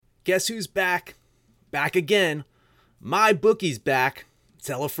Guess who's back? Back again. My bookie's back.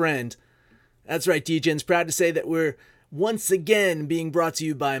 Tell a friend. That's right, DJ's proud to say that we're once again being brought to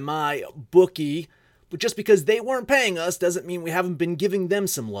you by My Bookie. But just because they weren't paying us doesn't mean we haven't been giving them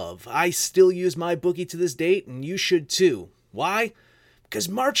some love. I still use My Bookie to this date, and you should too. Why? Because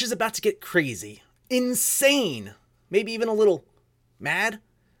March is about to get crazy. Insane. Maybe even a little mad.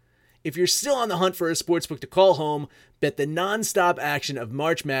 If you're still on the hunt for a sportsbook to call home, bet the non-stop action of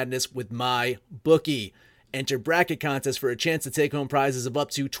March Madness with My Bookie. Enter bracket contests for a chance to take home prizes of up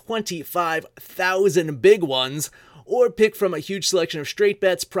to 25,000 big ones, or pick from a huge selection of straight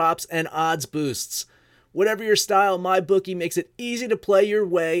bets, props, and odds boosts. Whatever your style, My Bookie makes it easy to play your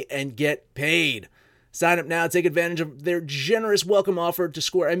way and get paid. Sign up now, take advantage of their generous welcome offer to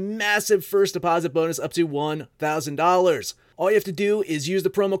score a massive first deposit bonus up to $1,000. All you have to do is use the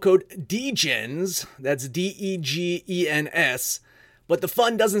promo code DEGENS, that's DEGENS, but the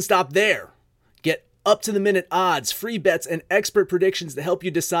fun doesn't stop there. Get up-to-the-minute odds, free bets, and expert predictions to help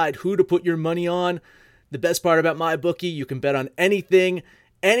you decide who to put your money on. The best part about My Bookie, you can bet on anything,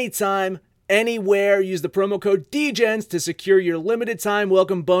 anytime, anywhere. Use the promo code DEGENS to secure your limited-time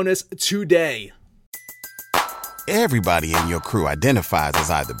welcome bonus today. Everybody in your crew identifies as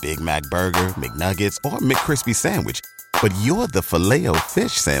either Big Mac Burger, McNuggets, or McCrispy Sandwich. But you're the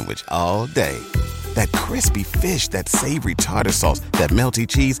Filet-O-Fish Sandwich all day. That crispy fish, that savory tartar sauce, that melty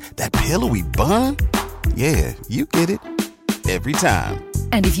cheese, that pillowy bun. Yeah, you get it. Every time.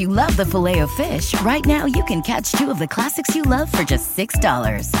 And if you love the Filet-O-Fish, right now you can catch two of the classics you love for just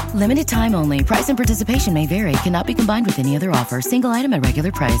 $6. Limited time only. Price and participation may vary. Cannot be combined with any other offer. Single item at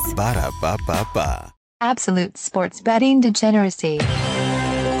regular price. Ba-da-ba-ba-ba. Absolute sports betting degeneracy.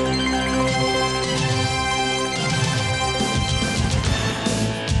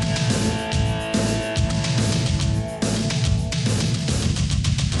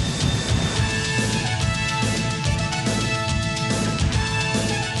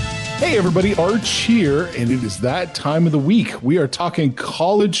 Hey everybody, Arch here, and it is that time of the week. We are talking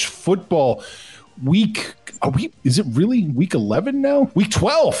college football. Is it really week 11 now? Week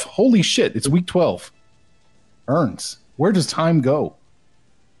 12. Holy shit, it's week 12. Ernst, where does time go?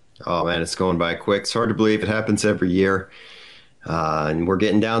 Oh man, it's going by quick. It's hard to believe it happens every year. And we're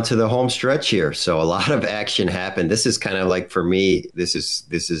getting down to the home stretch here. So a lot of action happened. This is kind of like, for me, this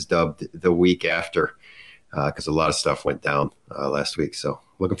is dubbed the week after, because a lot of stuff went down last week. So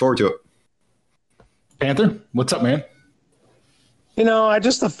looking forward to it. Panther, what's up, man? You know,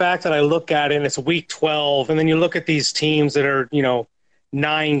 just the fact that I look at it and it's week 12, and then you look at these teams that are,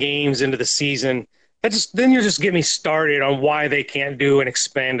 9 games into the season, then you just get me started on why they can't do an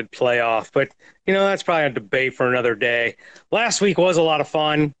expanded playoff. But, that's probably a debate for another day. Last week was a lot of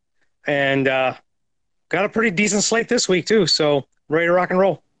fun, and got a pretty decent slate this week too. So ready to rock and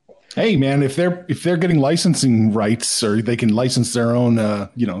roll. Hey man, if they're getting licensing rights, or they can license their own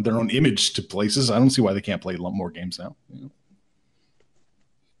their own image to places, I don't see why they can't play a lot more games now.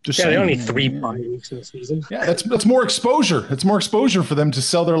 They only 3 bye weeks in the season. Yeah, that's more exposure. It's more exposure for them to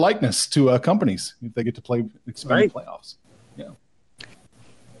sell their likeness to companies if they get to play expanded playoffs. Yeah.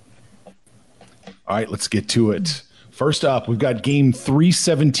 All right, let's get to it. First up, we've got game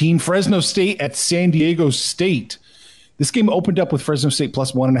 317, Fresno State at San Diego State. This game opened up with Fresno State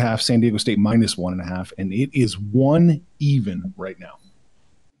plus 1.5, San Diego State minus 1.5, and it is 1 even right now.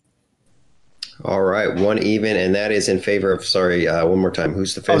 All right, 1 even, and that is in favor of, one more time.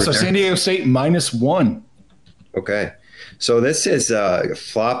 Who's the favorite? So San Diego State minus 1. Okay. So this is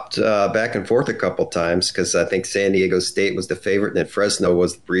flopped back and forth a couple times, because I think San Diego State was the favorite, and then Fresno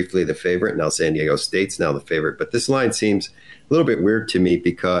was briefly the favorite. Now San Diego State's now the favorite. But this line seems a little bit weird to me,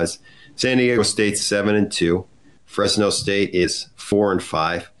 because San Diego State's 7-2. Fresno State is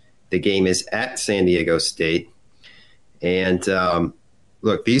 4-5. The game is at San Diego State. And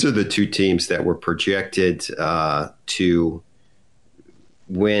look, these are the two teams that were projected to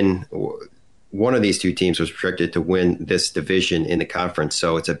win. One of these two teams was projected to win this division in the conference.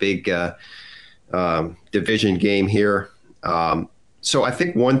 So it's a big division game here. So I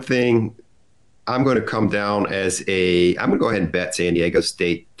think one thing I'm going to come down I'm going to go ahead and bet San Diego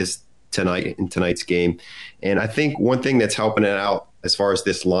State in tonight's game. And I think one thing that's helping it out as far as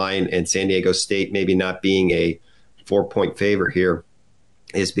this line and San Diego State maybe not being a 4-point favorite here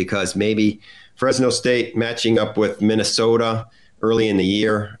is because maybe Fresno State matching up with Minnesota early in the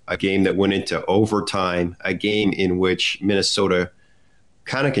year, a game that went into overtime, a game in which Minnesota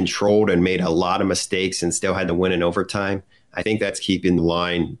kind of controlled and made a lot of mistakes and still had to win in overtime. I think that's keeping the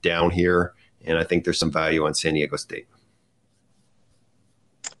line down here, and I think there's some value on San Diego State.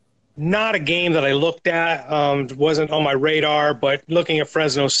 not a game that I looked at. Wasn't on my radar, but looking at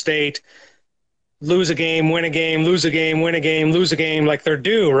Fresno State, lose a game, win a game, lose a game, win a game, lose a game, like they're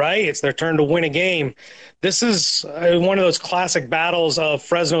due, right? It's their turn to win a game. This is one of those classic battles of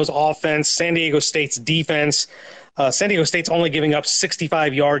Fresno's offense, San Diego State's defense. San Diego State's only giving up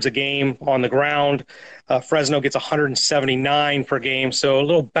 65 yards a game on the ground. Fresno gets 179 per game, so a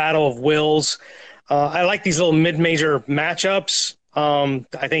little battle of wills. I like these little mid-major matchups.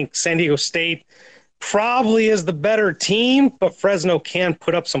 I think San Diego State probably is the better team, but Fresno can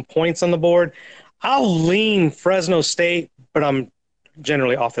put up some points on the board. I'll lean Fresno State, but I'm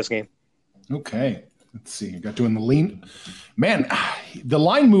generally off this game. Okay. Let's see. You got doing the lean. Man, the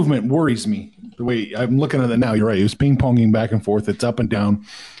line movement worries me. The way I'm looking at it now, you're right. It was ping-ponging back and forth. It's up and down.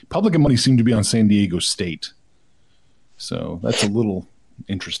 Public and money seem to be on San Diego State. So that's a little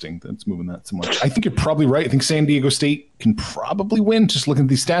interesting that's moving that so much. I think you're probably right. I think San Diego State can probably win. Just looking at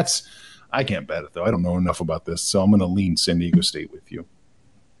these stats, I can't bet it, though. I don't know enough about this, so I'm going to lean San Diego State with you.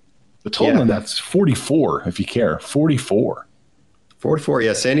 The total on that's 44, if you care. 44. 44,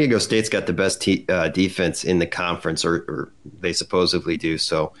 yeah. San Diego State's got the best defense in the conference, or they supposedly do.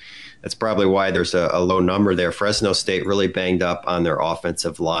 So that's probably why there's a low number there. Fresno State really banged up on their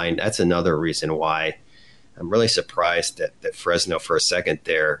offensive line. That's another reason why I'm really surprised that Fresno for a second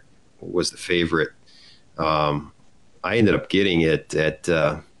there was the favorite. I ended up getting it at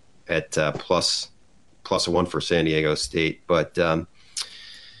plus one for San Diego State, but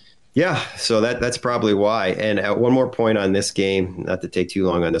yeah, so that's probably why. And one more point on this game, not to take too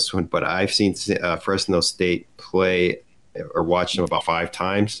long on this one, but I've seen Fresno State play or watched them about 5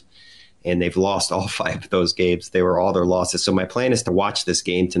 times, and they've lost all 5 of those games. They were all their losses. So my plan is to watch this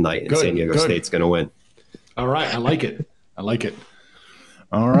game tonight, and San Diego State's going to win. All right, I like it.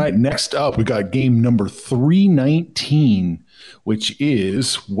 All right, next up, we got game number 319, which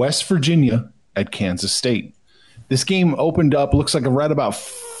is West Virginia at Kansas State. This game opened up, looks like right about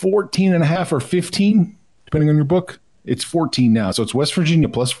 14.5 or 15, depending on your book. It's 14 now. So it's West Virginia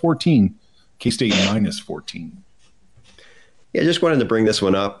plus 14, K-State minus 14. Yeah, just wanted to bring this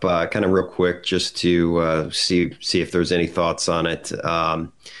one up kind of real quick just to see if there's any thoughts on it.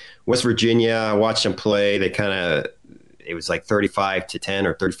 West Virginia, I watched them play. It was like 35-10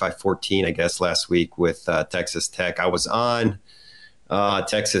 or 35-14, I guess, last week with Texas Tech. I was on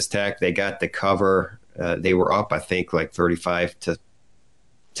Texas Tech. They got the cover. They were up, I think, like 35-10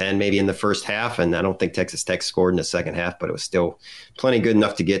 maybe in the first half, and I don't think Texas Tech scored in the second half, but it was still plenty good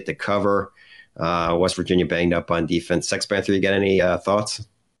enough to get the cover. West Virginia banged up on defense. Sex Panther, you got any thoughts?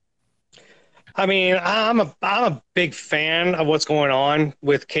 I mean, I'm a big fan of what's going on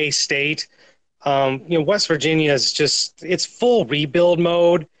with K-State. West Virginia is it's full rebuild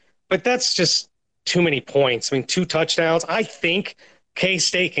mode, but that's just too many points. I mean, 2 touchdowns. I think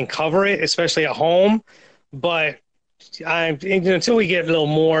K-State can cover it, especially at home, but until we get a little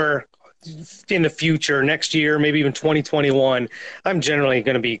more in the future, next year, maybe even 2021, I'm generally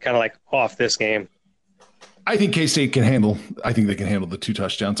going to be kind of like off this game. I think K-State can handle. I think they can handle the 2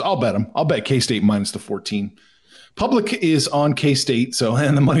 touchdowns. I'll bet them. I'll bet K-State minus the 14. Public is on K-State,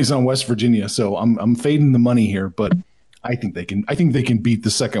 and the money's on West Virginia. So I'm fading the money here, but I think they can. I think they can beat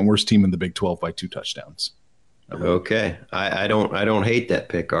the second worst team in the Big 12 by 2 touchdowns. Okay, I don't hate that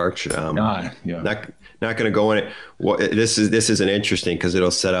pick, Arch. Yeah. Not going to go in it. This is an interesting because it'll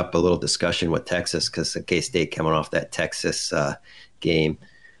set up a little discussion with Texas because K-State coming off that Texas game.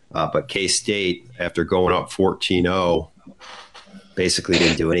 But K-State, after going up 14-0, basically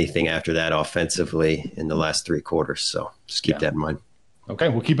didn't do anything after that offensively in the last 3 quarters. So just keep that in mind. Okay,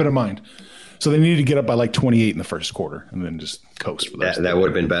 we'll keep it in mind. So they needed to get up by like 28 in the first quarter and then just coast for that. That would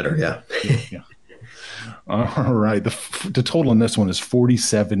have been better, yeah. Yeah. All right. The total in this one is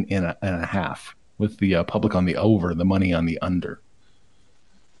 47.5 with the public on the over, the money on the under.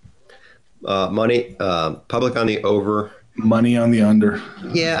 Public on the over. Money on the under.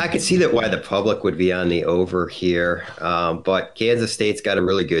 Yeah, I could see that why the public would be on the over here. But Kansas State's got a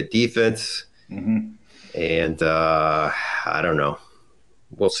really good defense. Mm-hmm. And I don't know.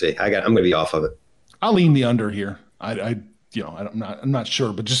 We'll see. I'm going to be off of it. I'll lean the under here. I'm not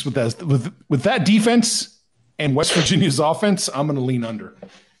sure, but just with that defense and West Virginia's offense, I'm going to lean under.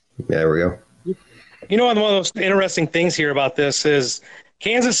 There we go. You know, one of the most interesting things here about this is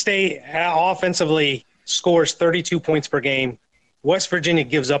Kansas State offensively scores 32 points per game. West Virginia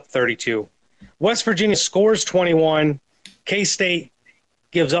gives up 32. West Virginia scores 21. K-State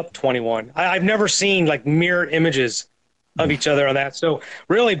gives up 21. I've never seen like mirror images of each other on that. So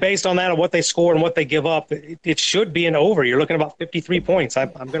really based on that, of what they score and what they give up, it should be an over. You're looking at about 53 points.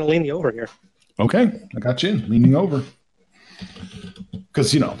 I'm going to lean the over here. Okay. I got you leaning over.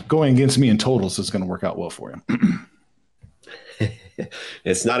 Because, going against me in totals is going to work out well for you.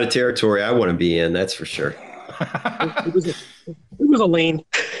 It's not a territory I want to be in, that's for sure. It was a lean.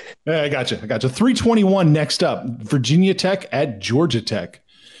 Yeah, I got you. 321 next up. Virginia Tech at Georgia Tech.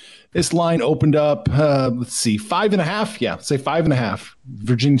 This line opened up, let's see, 5.5. Yeah, say 5.5.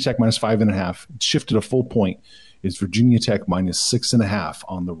 Virginia Tech minus 5.5. It shifted a full point. It's Virginia Tech minus 6.5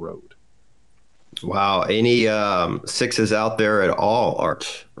 on the road. Wow. Any sixes out there at all,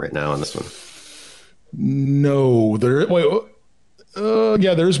 Art, right now on this one? No. There's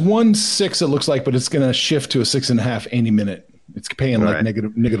 1 6 it looks like, but it's going to shift to a 6.5 any minute. It's paying like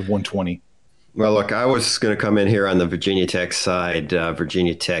negative 120. Well, look, I was going to come in here on the Virginia Tech side.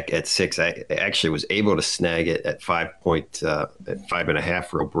 Virginia Tech at 6. I actually was able to snag it at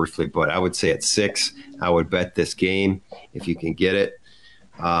 5.5 real briefly, but I would say at 6, I would bet this game if you can get it.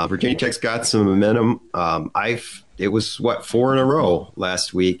 Virginia Tech's got some momentum. It was 4 in a row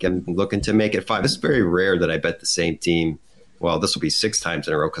last week. I'm looking to make it 5. It's very rare that I bet the same team. Well, this will be 6 times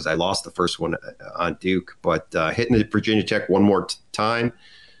in a row because I lost the first one on Duke, but hitting the Virginia Tech one more time.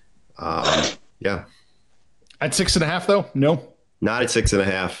 Yeah. At 6.5 though? No, not at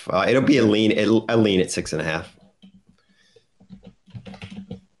 6.5. It'll be a lean at 6.5.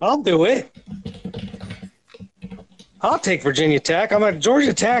 I'll do it. I'll take Virginia Tech.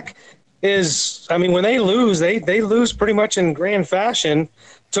 Georgia Tech when they lose, they lose pretty much in grand fashion.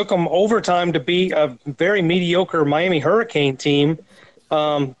 Took them overtime to beat a very mediocre Miami Hurricane team.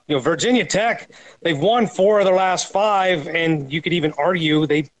 Virginia Tech, they've won 4 of their last 5, and you could even argue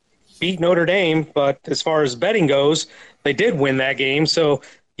they beat Notre Dame. But as far as betting goes, they did win that game. So,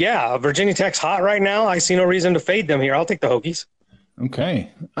 yeah, Virginia Tech's hot right now. I see no reason to fade them here. I'll take the Hokies. Okay.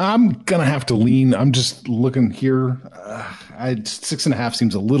 I'm going to have to lean. I'm just looking here. 6.5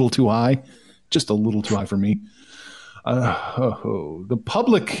 seems a little too high. Just a little too high for me. The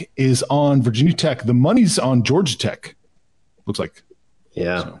public is on Virginia Tech. The money's on Georgia Tech. Looks like.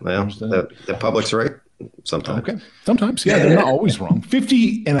 Yeah. So, well, the public's right sometimes. Okay. Sometimes. Yeah, they're not always wrong.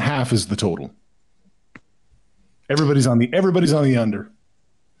 50.5 is the total. Everybody's on the under.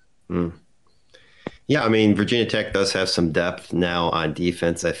 Yeah, Virginia Tech does have some depth now on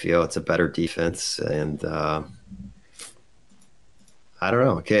defense. I feel it's a better defense, and I don't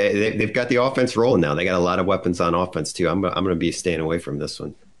know. Okay, they've got the offense rolling now. They got a lot of weapons on offense too. I'm going to be staying away from this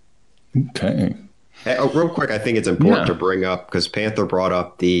one. Okay. Hey, real quick, I think it's important to bring up because Panther brought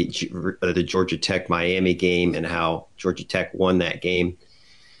up the Georgia Tech Miami game and how Georgia Tech won that game.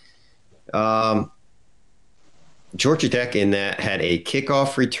 Georgia Tech in that had a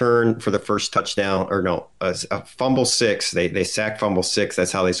kickoff return for the first touchdown, a fumble 6. They sacked fumble 6.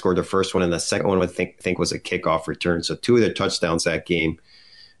 That's how they scored the first one. And the second one I think was a kickoff return. So 2 of their touchdowns that game,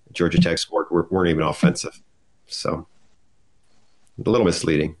 Georgia Tech scored weren't even offensive. So a little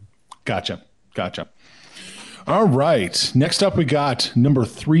misleading. Gotcha. All right. Next up, we got number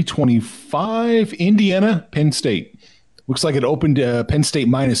 325, Indiana, Penn State. Looks like it opened Penn State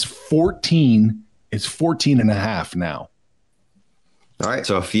minus 14. It's 14.5 now. All right.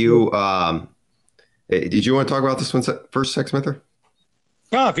 So if you did you want to talk about this one first, Sexsmither?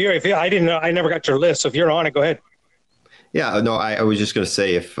 No, if you, I didn't know. I never got your list. So if you're on it, go ahead. Yeah. No, I was just going to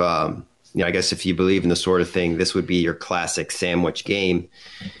say if I guess if you believe in the sort of thing, this would be your classic sandwich game.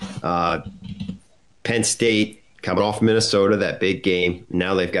 Penn State coming off Minnesota, that big game.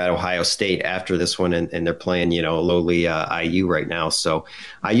 Now they've got Ohio State after this one, and they're playing, lowly IU right now. So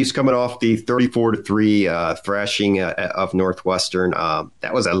IU's coming off the 34-3 thrashing of Northwestern.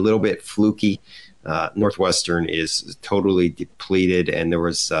 That was a little bit fluky. Northwestern is totally depleted, and there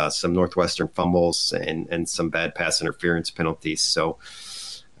was some Northwestern fumbles and some bad pass interference penalties. So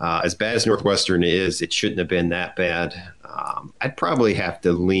as bad as Northwestern is, it shouldn't have been that bad. I'd probably have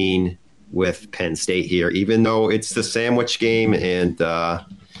to lean with Penn State here, even though it's the sandwich game, and I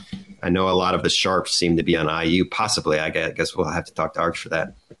know a lot of the sharps seem to be on IU. Possibly, I guess we'll have to talk to Arch for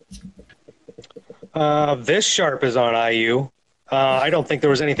that. This sharp is on IU. I don't think there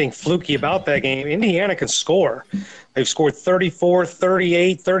was anything fluky about that game. Indiana can score. They've scored 34,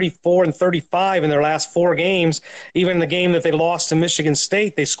 38, 34, and 35 in their last 4 games. Even in the game that they lost to Michigan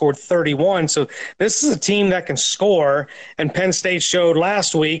State, they scored 31. So this is a team that can score, and Penn State showed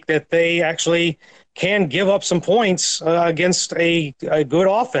last week that they actually can give up some points against a good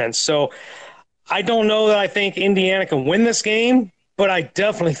offense. So I don't know that I think Indiana can win this game, but I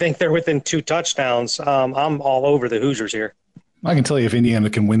definitely think they're within 2 touchdowns. I'm all over the Hoosiers here. I can tell you if Indiana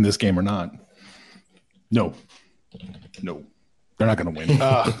can win this game or not. No, they're not going to win.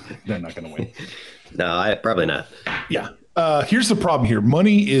 They're not going to win. No, probably not. Yeah. Here's the problem here.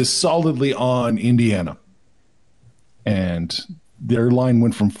 Money is solidly on Indiana. And their line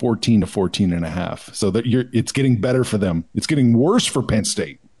went from 14 to 14.5. So that it's getting better for them. It's getting worse for Penn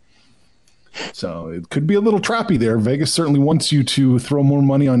State. So it could be a little trappy there. Vegas certainly wants you to throw more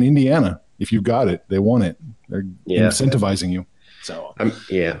money on Indiana. If you've got it, they want it. They're incentivizing you. So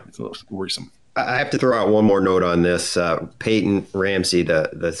it's a little worrisome. I have to throw out one more note on this. Peyton Ramsey,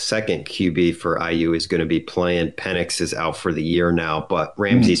 the second QB for IU, is going to be playing. Penix is out for the year now, but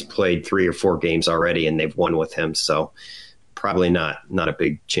Ramsey's played 3 or 4 games already, and they've won with him. So probably not a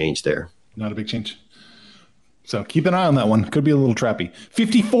big change there. Not a big change. So keep an eye on that one. Could be a little trappy.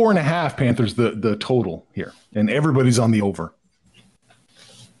 54.5 Panthers, the total here, and everybody's on the over.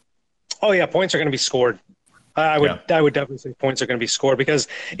 Oh yeah, points are going to be scored. I would definitely say points are going to be scored because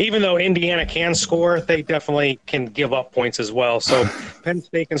even though Indiana can score, they definitely can give up points as well. So Penn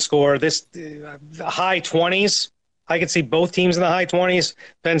State can score this high 20s. I could see both teams in the high 20s.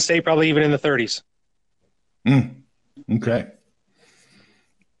 Penn State probably even in the 30s. Okay.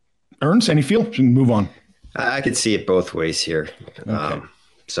 Ernst, any feel? Should we move on? I could see it both ways here. Okay.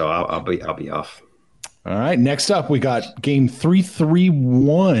 So I'll be off. All right, next up, we got game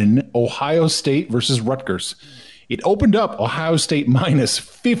 3-3-1, Ohio State versus Rutgers. It opened up Ohio State minus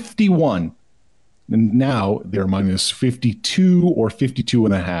 51, and now they're minus 52 or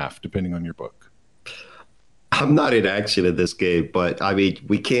 52.5, depending on your book. I'm not in action in this game, but I mean,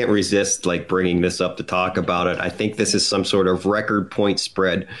 we can't resist bringing this up to talk about it. I think this is some sort of record point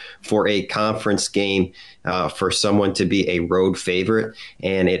spread for a conference game for someone to be a road favorite.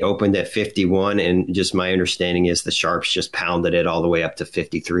 And it opened at 51. And just my understanding is the Sharps just pounded it all the way up to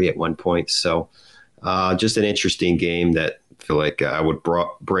 53 at one point. So just an interesting game that I feel like I would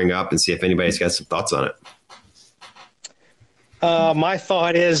bring up and see if anybody's got some thoughts on it. My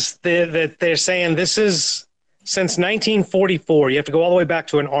thought is that they're saying this is since 1944, you have to go all the way back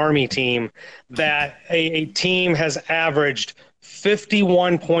to an Army team, that a team has averaged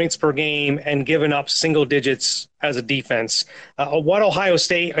 51 points per game and given up single digits as a defense. What Ohio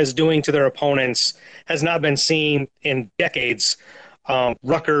State is doing to their opponents has not been seen in decades.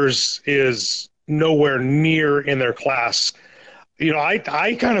 Rutgers is nowhere near in their class. You know, I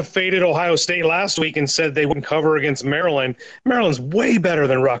kind of faded Ohio State last week and said they wouldn't cover against Maryland. Maryland's way better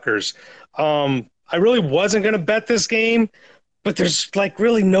than Rutgers. I really wasn't going to bet this game, but there's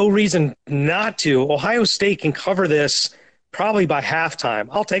really no reason not to. Ohio State can cover this probably by halftime.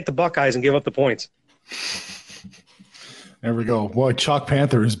 I'll take the Buckeyes and give up the points. There we go. Boy, Chalk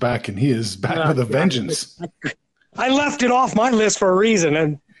Panther is back, and he is back with a vengeance. I left it off my list for a reason.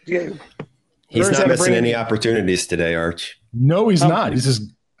 And he's not missing any opportunities today, Arch. No, he's not. He's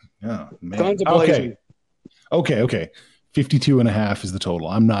just man. Okay. 52.5 is the total.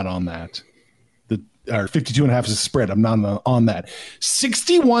 I'm not on that. Or 52.5 is the spread. I'm not on that.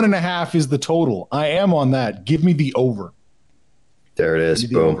 61.5 is the total. I am on that. Give me the over. There it is.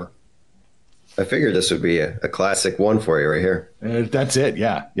 Boom. Over. I figured this would be a classic one for you right here. That's it.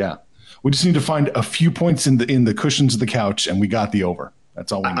 Yeah. We just need to find a few points in the cushions of the couch, and we got the over.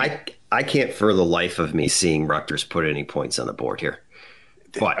 That's all we need. I can't for the life of me seeing Rutgers put any points on the board here.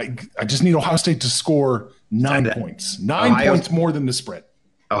 But I just need Ohio State to score 9 points. 9 points more than the spread.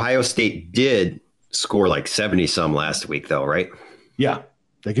 Ohio State did score 70-some last week, though, right? Yeah,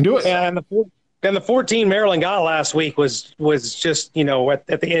 they can do it. And the 14 Maryland got last week was just,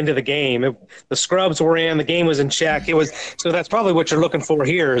 at the end of the game. The scrubs were in, the game was in check. So that's probably what you're looking for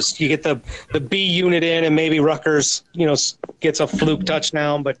here is you get the B unit in and maybe Rutgers, gets a fluke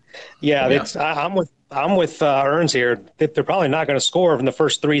touchdown. But I'm with Ernst here. They're probably not going to score in the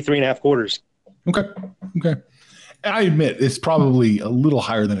first 3.5 quarters. Okay. I admit it's probably a little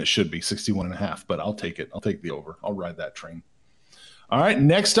higher than it should be, 61.5, but I'll take it. I'll take the over. I'll ride that train. All right,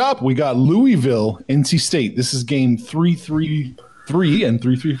 next up, we got Louisville, NC State. This is game 3-3-3 and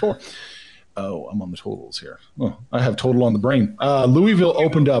 3-3-4. Oh, I'm on the totals here. Oh, I have total on the brain. Louisville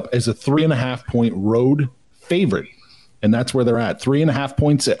opened up as a 3.5-point road favorite, and that's where they're at. 3.5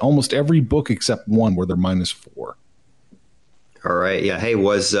 points at almost every book except one where they're -4. All right, yeah. Hey,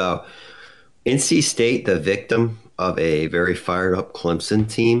 was NC State the victim of a very fired up Clemson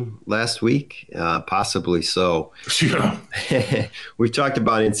team last week? Possibly so. Yeah. We've talked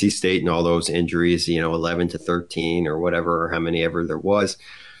about NC State and all those injuries, 11-13 or whatever, or how many ever there was.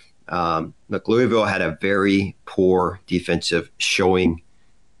 Look, Louisville had a very poor defensive showing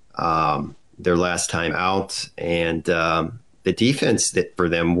their last time out, and the defense that for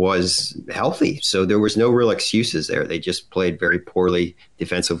them was healthy. So there was no real excuses there. They just played very poorly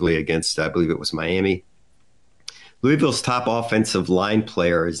defensively against, I believe it was Miami. Louisville's top offensive line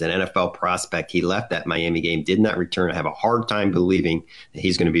player is an NFL prospect. He left that Miami game, did not return. I have a hard time believing that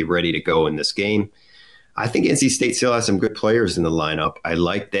he's going to be ready to go in this game. I think NC State still has some good players in the lineup. I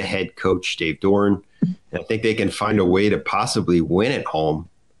like the head coach, Dave Doran. And I think they can find a way to possibly win at home.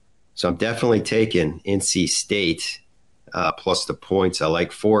 So I'm definitely taking NC State plus the points. I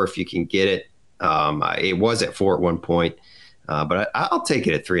like 4 if you can get it. It was at 4 at one point, but I'll take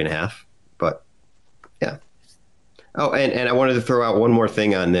it at 3.5. But yeah. Oh, and I wanted to throw out one more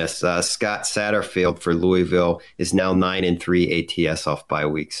thing on this. Scott Satterfield for Louisville is now 9-3 ATS off bye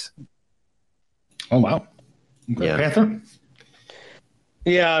weeks. Oh, wow. Okay. Yeah. Panther?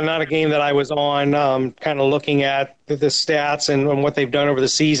 Yeah, not a game that I was on, kind of looking at the stats and what they've done over the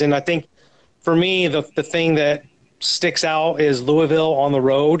season. I think for me, the thing that sticks out is Louisville on the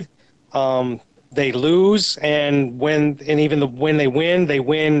road. They lose, and when they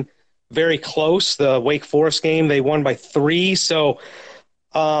win very close. The Wake Forest game, they won by 3. So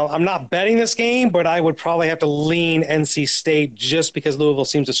I'm not betting this game, but I would probably have to lean NC State just because Louisville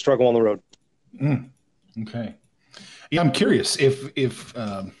seems to struggle on the road. Okay. Yeah, I'm curious if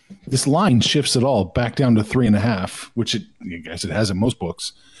this line shifts at all back down to 3.5, which I guess it has in most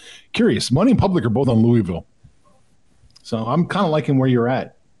books. Curious. Money and Public are both on Louisville. So I'm kind of liking where you're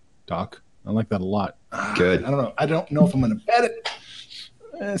at, Doc. I like that a lot. Good. I don't know if I'm going to bet it.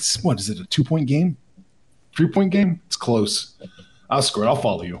 What is it, a 2-point game? 3-point game? It's close. I'll score it. I'll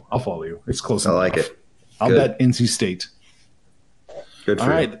follow you. It's close enough. I like it. I'll bet NC State. Good for all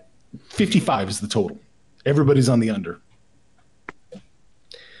you. right. 55 is the total. Everybody's on the under.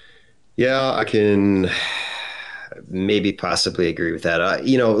 Yeah, I can maybe possibly agree with that.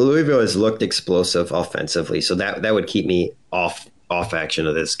 Louisville has looked explosive offensively, so that would keep me off action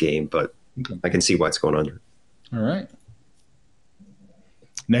of this game, but okay. I can see what's going on here. All right.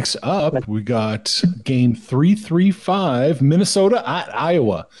 Next up, we got game 335, Minnesota at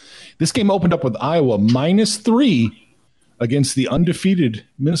Iowa. This game opened up with Iowa -3 against the undefeated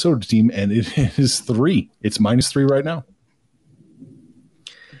Minnesota team, and it is 3. It's -3 right now.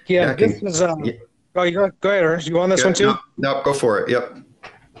 Yeah, this is. Go ahead, Ernest. You on this one too? No, go for it.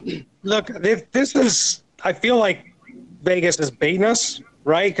 Yep. Look, this is. I feel like Vegas is baiting us,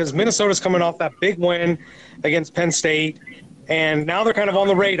 right? Because Minnesota's coming off that big win against Penn State, and now they're kind of on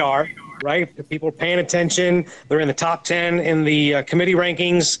the radar, right? People are paying attention. They're in the top 10 in the committee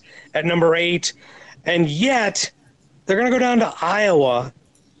rankings at number 8, and yet they're going to go down to Iowa,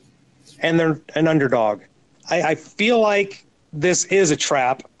 and they're an underdog. I feel like this is a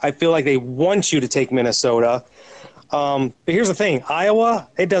trap. I feel like they want you to take Minnesota. But here's the thing. Iowa,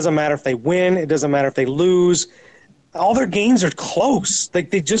 it doesn't matter if they win. It doesn't matter if they lose. All their games are close.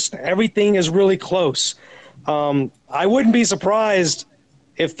 Everything is really close. I wouldn't be surprised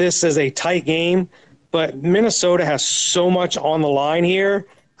if this is a tight game, but Minnesota has so much on the line here.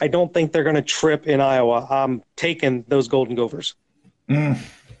 I don't think they're going to trip in Iowa. I'm taking those Golden Gophers.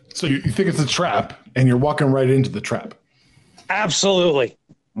 So you think it's a trap, and you're walking right into the trap. Absolutely.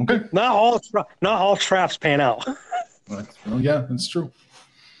 Okay. Not all traps pan out. Well, yeah, that's true.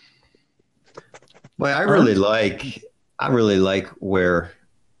 Well, I really like where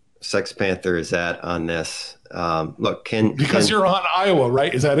Sex Panther is at on this. Look, because you're on Iowa,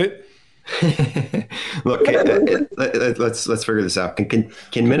 right? Is that it? Look, let's figure this out. Can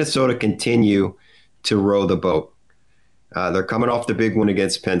Minnesota continue to row the boat? They're coming off the big one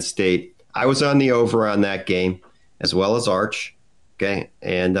against Penn State. I was on the over on that game, as well as Arch. Okay,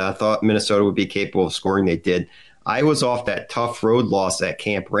 and I thought Minnesota would be capable of scoring. They did. I was off that tough road loss at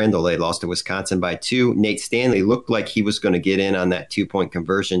Camp Randall. They lost to Wisconsin by 2. Nate Stanley looked like he was going to get in on that 2-point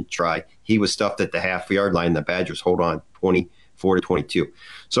conversion try. He was stuffed at the half-yard line. The Badgers hold on 24-22.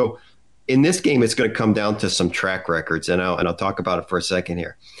 So in this game, it's going to come down to some track records, and I'll talk about it for a second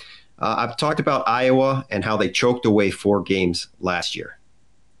here. I've talked about Iowa and how they choked away 4 games last year.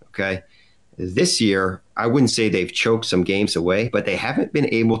 Okay, this year, I wouldn't say they've choked some games away, but they haven't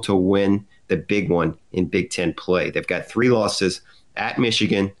been able to win the big one in Big Ten play. They've got 3 losses at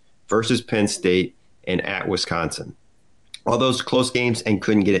Michigan versus Penn State and at Wisconsin. All those close games and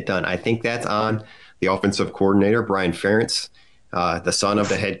couldn't get it done. I think that's on the offensive coordinator, Brian Ferentz, the son of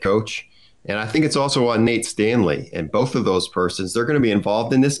the head coach. And I think it's also on Nate Stanley. And both of those persons, they're going to be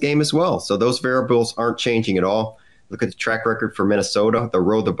involved in this game as well. So those variables aren't changing at all. Look at the track record for Minnesota. The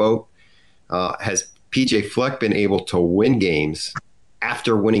row the boat. Has PJ Fleck been able to win games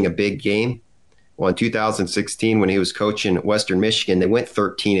after winning a big game? Well, in 2016, when he was coaching Western Michigan, they went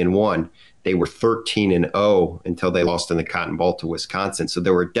 13-1. They were 13-0 until they lost in the Cotton Bowl to Wisconsin. So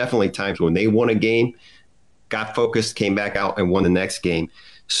there were definitely times when they won a game, got focused, came back out, and won the next game.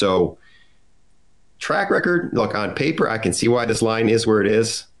 So track record, look, on paper, I can see why this line is where it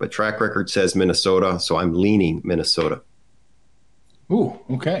is, but track record says Minnesota, so I'm leaning Minnesota. Ooh,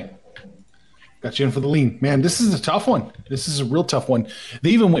 okay. Got you in for the lean. Man, this is a tough one. This is a real tough one.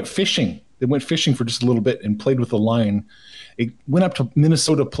 They even went fishing. They went fishing for just a little bit and played with the line. It went up to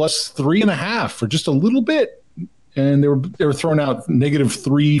Minnesota plus 3.5 for just a little bit. And they were throwing out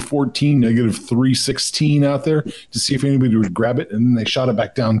 -314, -316 out there to see if anybody would grab it. And then they shot it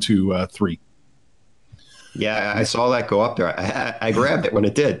back down to 3. Yeah, I saw that go up there. I grabbed it when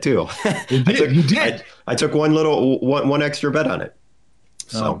it did too. It did. You did. I took one extra bet on it.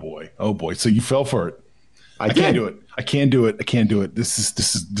 So. Oh boy! So you fell for it. I can't do it. I can't do it.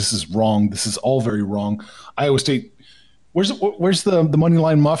 This is wrong. This is all very wrong. Iowa State. Where's the money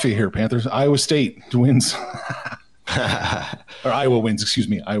line mafia here, Panthers? Iowa State wins, or Iowa wins. Excuse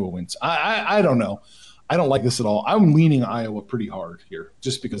me, Iowa wins. I don't know. I don't like this at all. I'm leaning Iowa pretty hard here,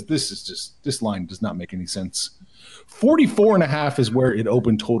 just because this line does not make any sense. 44.5 is where it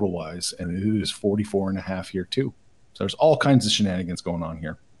opened total wise, and it is 44.5 here too. So there's all kinds of shenanigans going on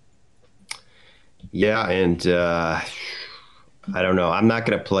here. Yeah, and I don't know. I'm not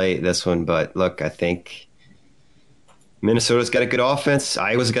going to play this one, but look, I think Minnesota's got a good offense.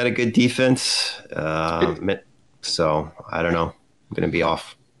 Iowa's got a good defense. So I don't know. I'm going to be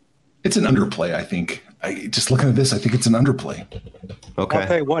off. It's an underplay, I think. Just looking at this, I think it's an underplay. Okay. I'll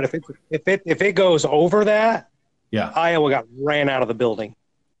tell you what, if it goes over that, yeah, Iowa got ran out of the building.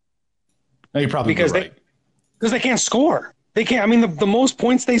 No, you're probably right. Because they can't score. They can't. I mean, the most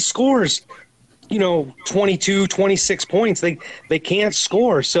points they score is, 22, 26 points. They can't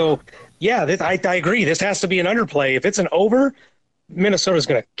score. So, yeah, I agree. This has to be an underplay. If it's an over, Minnesota's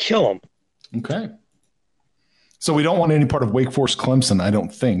going to kill them. Okay. So we don't want any part of Wake Forest Clemson, I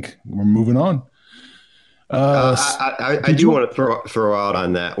don't think. We're moving on. I do want to throw out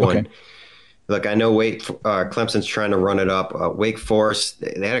on that one. Okay. Look, I know Clemson's trying to run it up. Wake Forest,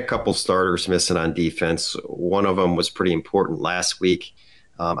 they had a couple starters missing on defense. One of them was pretty important last week.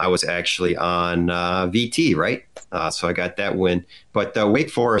 I was actually on VT, right? So I got that win. But Wake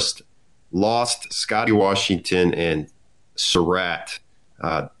Forest lost Scotty Washington and Surratt,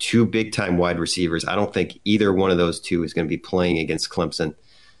 2 big-time wide receivers. I don't think either one of those two is going to be playing against Clemson.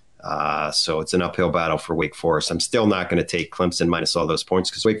 So it's an uphill battle for Wake Forest. I'm still not going to take Clemson minus all those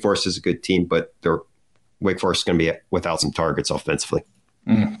points because Wake Forest is a good team, but Wake Forest is going to be without some targets offensively.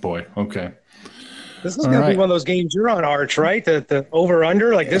 Boy, okay. This is going to be one of those games you're on, Arch, right? The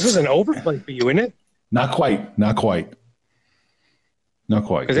over-under? Like, this is an overplay for you, isn't it? Not quite. It's I'm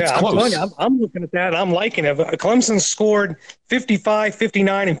close. telling you, I'm looking at that, and I'm liking it. Clemson scored 55,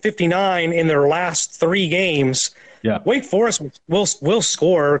 59, and 59 in their last 3 games. Yeah. Wake Forest will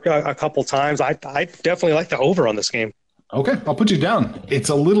score a couple times. I definitely like the over on this game. Okay, I'll put you down. It's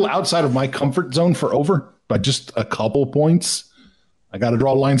a little outside of my comfort zone for over, but just a couple points. I got to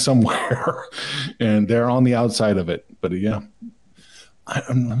draw a line somewhere, and they're on the outside of it. But yeah,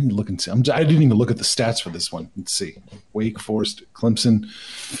 let me look and see. I didn't even look at the stats for this one. Let's see. Wake Forest, Clemson.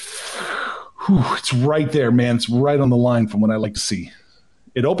 Whew, it's right there, man. It's right on the line from what I like to see.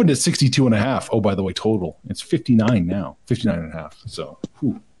 It opened at 62.5. Oh, by the way, total. It's 59 now, 59.5. So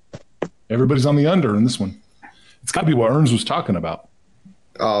everybody's on the under in this one. It's got to be what Ernst was talking about.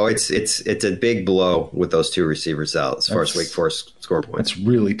 Oh, it's a big blow with those 2 receivers out as far as Wake Forest score points. That's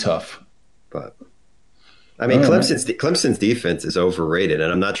really tough. But I mean, Clemson's defense is overrated,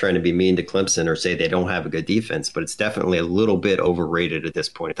 and I'm not trying to be mean to Clemson or say they don't have a good defense, but it's definitely a little bit overrated at this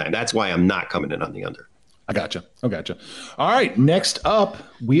point in time. That's why I'm not coming in on the under. I gotcha. All right, next up,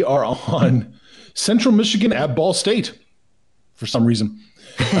 we are on Central Michigan at Ball State for some reason.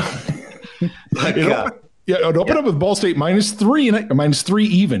 It opened up with Ball State -3 or -3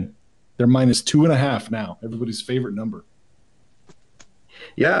 even. They're -2.5 now. Everybody's favorite number.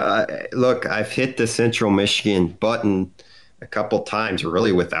 Yeah, look, I've hit the Central Michigan button a couple times,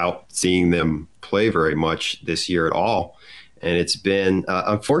 really, without seeing them play very much this year at all. And it's been,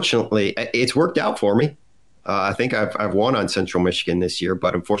 unfortunately, it's worked out for me. I think I've won on Central Michigan this year,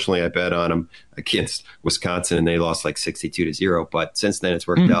 but unfortunately I bet on them against Wisconsin and they lost like 62-0. But since then it's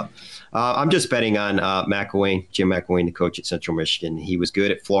worked out. I'm just betting on Jim McElwain, the coach at Central Michigan. He was good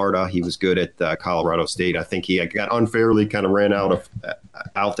at Florida. He was good at Colorado State. I think he got unfairly kind of ran out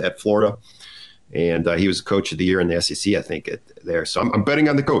at Florida. And he was coach of the year in the SEC, I think, there. So I'm betting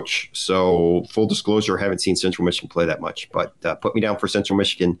on the coach. So full disclosure, I haven't seen Central Michigan play that much. But put me down for Central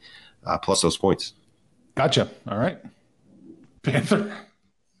Michigan plus those points. Gotcha. All right. Panther.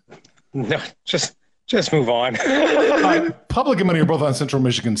 No, just move on. All right. Public and money are both on Central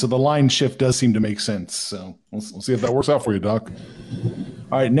Michigan, so the line shift does seem to make sense. So we'll see if that works out for you, Doc.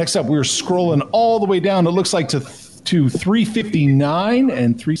 All right. Next up, we're scrolling all the way down. It looks like to 359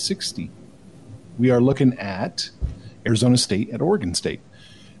 and 360. We are looking at Arizona State at Oregon State.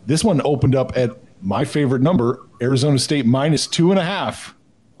 This one opened up at my favorite number, Arizona State minus 2.5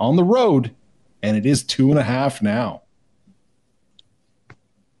 on the road, and it is 2.5 now.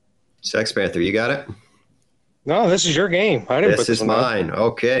 Sex Panther, you got it? No, this is your game. I didn't. This is mine. Down.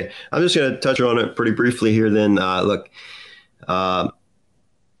 Okay. I'm just going to touch on it pretty briefly here then. Look, ASU,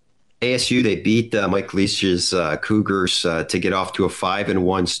 they beat Mike Leach's Cougars to get off to a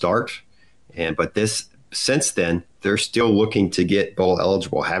 5-1 start. But since then, they're still looking to get bowl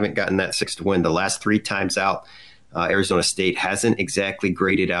eligible. Haven't gotten that 6th win. The last 3 times out, Arizona State hasn't exactly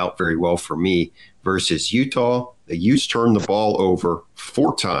graded out very well for me. Versus Utah, the Utes turned the ball over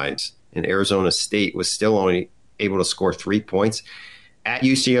 4 times, and Arizona State was still only able to score 3 points. At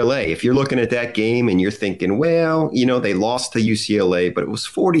UCLA, if you're looking at that game and you're thinking, well, they lost to UCLA, but it was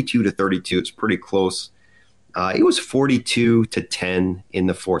 42-32. It's pretty close. It was 42-10 in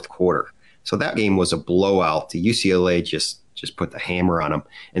the 4th quarter. So that game was a blowout. The UCLA just put the hammer on them.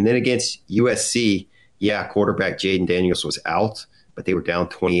 And then against USC, quarterback Jaden Daniels was out, but they were down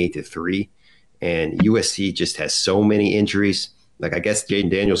 28-3. And USC just has so many injuries. Like, I guess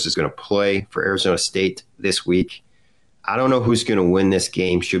Jaden Daniels is going to play for Arizona State this week. I don't know who's going to win this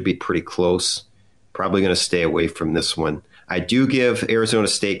game. Should be pretty close. Probably going to stay away from this one. I do give Arizona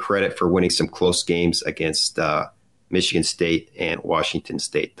State credit for winning some close games against Michigan State and Washington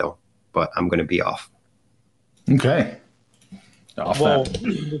State, though. But I'm going to be off. Okay. I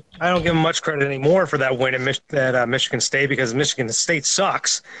don't give them much credit anymore for that win at Michigan State because Michigan State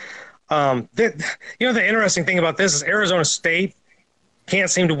sucks. The interesting thing about this is Arizona State can't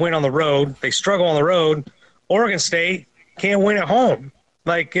seem to win on the road. They struggle on the road. Oregon State can't win at home.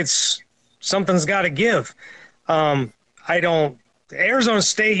 Like, something's got to give. Arizona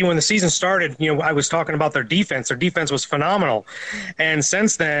State, when the season started, I was talking about their defense. Their defense was phenomenal. And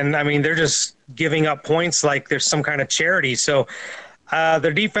since then, they're just giving up points like there's some kind of charity. So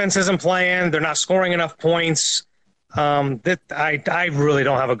their defense isn't playing. They're not scoring enough points. I really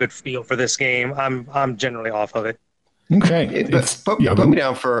don't have a good feel for this game. I'm generally off of it. Okay. Put me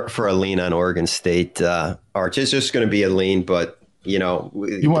down for a lean on Oregon State. Arch, it's just going to be a lean, but you want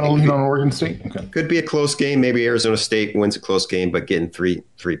to lean on Oregon State? Okay. Could be a close game. Maybe Arizona State wins a close game, but getting three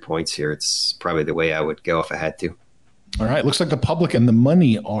points here, it's probably the way I would go if I had to. All right. Looks like the public and the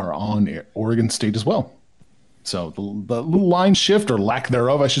money are on Oregon State as well. So the little line shift, or lack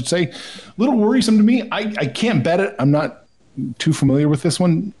thereof, I should say, a little worrisome to me. I can't bet it. I'm not too familiar with this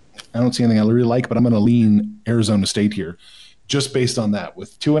one. I don't see anything I really like, but I'm going to lean Arizona State here just based on that.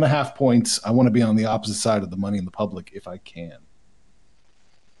 With 2.5 points, I want to be on the opposite side of the money in the public if I can.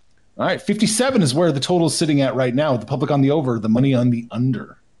 All right, 57 is where the total is sitting at right now. The public on the over, the money on the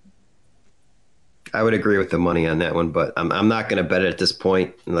under. I would agree with the money on that one, but I'm not going to bet it at this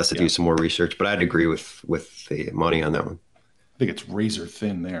point unless I do some more research. But I'd agree with the money on that one. I think it's razor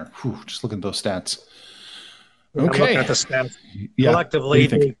thin there. Whew, just look at those stats. Okay. I'm looking at the stats. Yeah.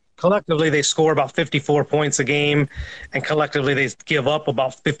 Collectively, they score about 54 points a game, and collectively they give up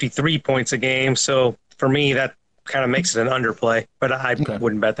about 53 points a game. So for me, that kind of makes it an underplay, but I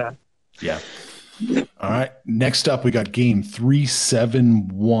wouldn't bet that. Yeah. All right. Next up, we got game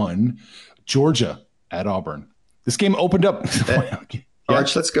 3-7-1, Georgia at Auburn. This game opened up.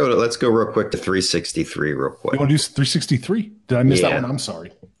 Arch, let's go real quick to 363 real quick. You want to do 363? Did I miss that one? I'm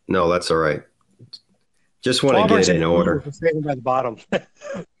sorry. No, that's all right. Just want to get it in order. Saving by the bottom.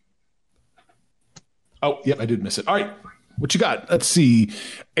 Oh, yep, I did miss it. All right. What you got? Let's see.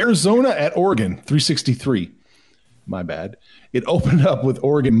 Arizona at Oregon, 363. My bad. It opened up with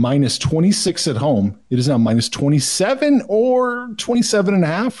Oregon minus 26 at home. It is now minus 27 or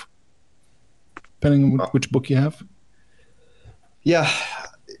 27.5, depending on which book you have. Yeah.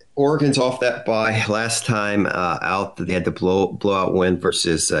 Oregon's off that bye. Last time out, they had the blowout win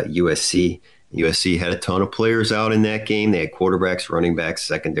versus USC. USC had a ton of players out in that game. They had quarterbacks, running backs,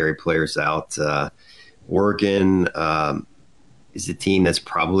 secondary players out. Oregon is a team that's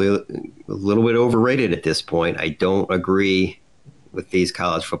probably a little bit overrated at this point. I don't agree with these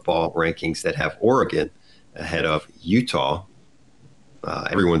college football rankings that have Oregon ahead of Utah.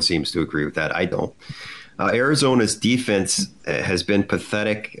 Everyone seems to agree with that. I don't. Arizona's defense has been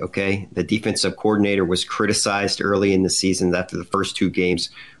pathetic, okay? The defensive coordinator was criticized early in the season after the first 2 games,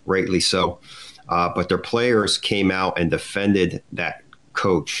 rightly so. But their players came out and defended that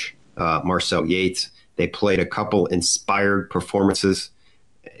coach, Marcel Yates. They played a couple inspired performances,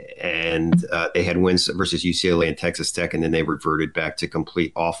 and they had wins versus UCLA and Texas Tech, and then they reverted back to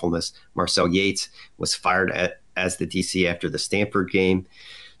complete awfulness. Marcel Yates was fired as the DC after the Stanford game.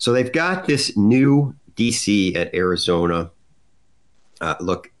 So they've got this new DC at Arizona,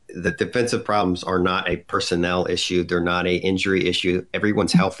 Look, the defensive problems are not a personnel issue. They're not a injury issue.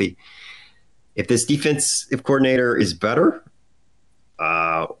 Everyone's healthy. If this defensive coordinator is better,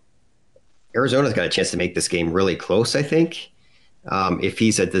 Arizona's got a chance to make this game really close, I think. If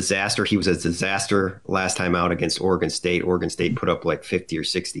he's a disaster, he was a disaster last time out against Oregon State. Oregon State put up like 50 or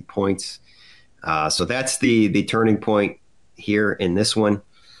 60 points. So that's the turning point here in this one.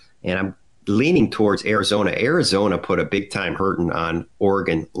 And I'm leaning towards Arizona. Arizona put a big-time hurting on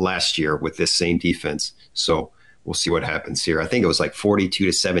Oregon last year with this same defense. So we'll see what happens here. I think it was like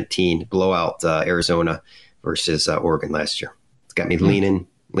 42-17 blowout Arizona versus Oregon last year. It's got me leaning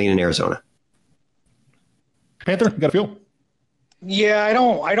Arizona. Panther, you got a feel? Yeah,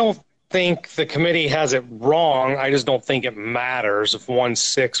 I don't think the committee has it wrong. I just don't think it matters if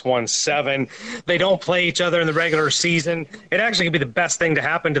 1-6, 1-7. They don't play each other in the regular season. It actually could be the best thing to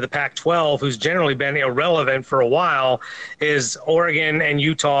happen to the Pac-12, who's generally been irrelevant for a while, is Oregon and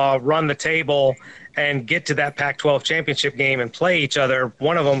Utah run the table and get to that Pac-12 championship game and play each other.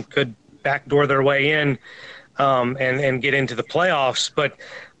 One of them could backdoor their way in and get into the playoffs. But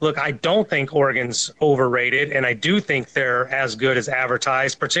look, I don't think Oregon's overrated, and I do think they're as good as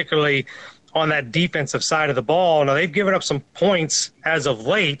advertised, particularly on that defensive side of the ball. Now, they've given up some points as of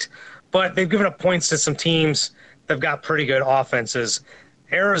late, but they've given up points to some teams that have got pretty good offenses.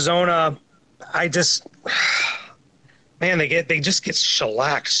 Arizona, they just get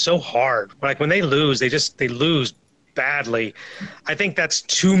shellacked so hard. Like when they lose, they lose badly. I think that's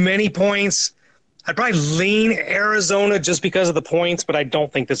too many points. I'd probably lean Arizona just because of the points, but I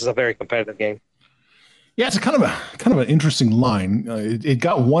don't think this is a very competitive game. Yeah, it's kind of an interesting line. It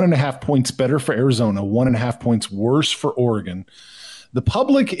got 1.5 points better for Arizona, 1.5 points worse for Oregon. The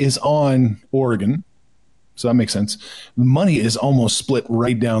public is on Oregon, so that makes sense. The money is almost split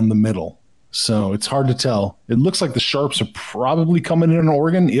right down the middle, so it's hard to tell. It looks like the sharps are probably coming in on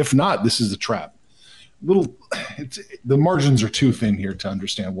Oregon. If not, this is a trap. The margins are too thin here to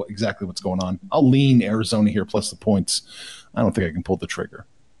understand exactly what's going on. I'll lean Arizona here plus the points. I don't think I can pull the trigger.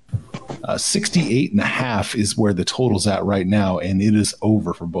 68.5 is where the total's at right now, and it is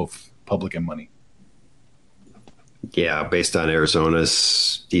over for both public and money. Yeah, based on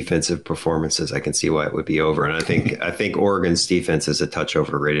Arizona's defensive performances, I can see why it would be over. And I think Oregon's defense is a touch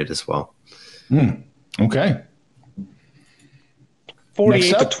overrated as well. Okay.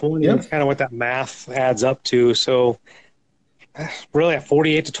 48-20 is kind of what that math adds up to. So really at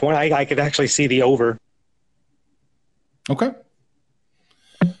 48-20, I could actually see the over. Okay.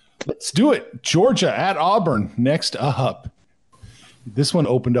 Let's do it. Georgia at Auburn next up. This one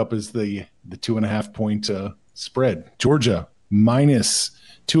opened up as the 2.5 point spread. Georgia minus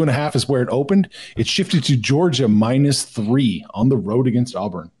 2.5 is where it opened. It shifted to Georgia -3 on the road against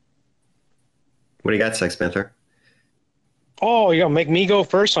Auburn. What do you got, Sex Panther? Oh, you're going to make me go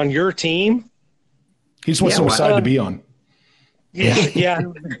first on your team? He just wants to decide to be on. Yeah.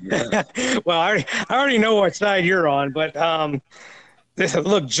 Well, I already know what side you're on, but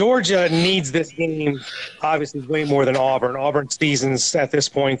look, Georgia needs this game obviously way more than Auburn. Auburn's seasons at this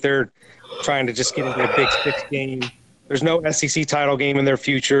point, they're trying to just get into a Big Six game. There's no SEC title game in their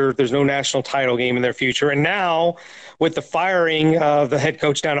future. There's no national title game in their future. And now with the firing of the head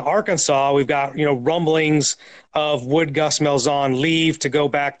coach down to Arkansas, we've got, rumblings of would Gus Malzahn leave to go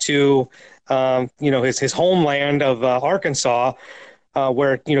back to, his homeland of Arkansas,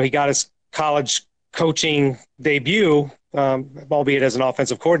 where, he got his college coaching debut, albeit as an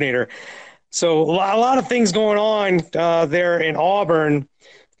offensive coordinator. So a lot of things going on there in Auburn.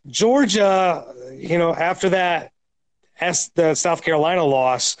 Georgia, after that, the South Carolina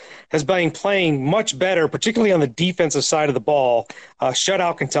loss, has been playing much better, particularly on the defensive side of the ball. Shut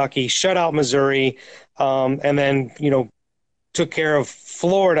out Kentucky, shut out Missouri, and then, took care of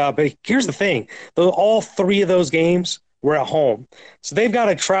Florida. But here's the thing. All three of those games were at home. So they've got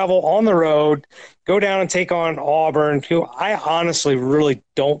to travel on the road, go down and take on Auburn, who I honestly really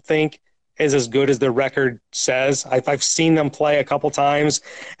don't think is as good as their record says. I've seen them play a couple times,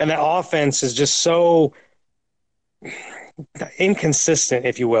 and that offense is just so inconsistent,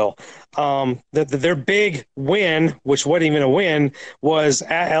 if you will. Their big win, which wasn't even a win, was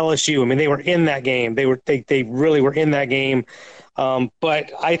at LSU. I mean, they were in that game. They really were in that game.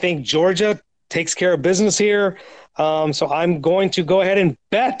 But I think Georgia takes care of business here. So I'm going to go ahead and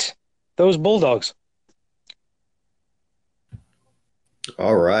bet those Bulldogs.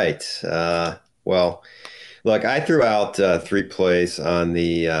 All right. Well, look, I threw out 3 plays on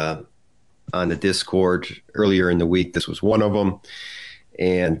the Discord earlier in the week. This was one of them.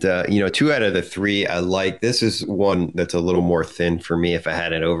 And, 2 out of the 3 I like. This is one that's a little more thin for me. If I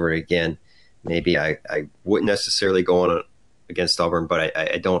had it over again, maybe I wouldn't necessarily go on against Auburn, but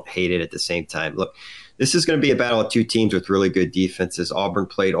I don't hate it at the same time. Look, this is going to be a battle of two teams with really good defenses. Auburn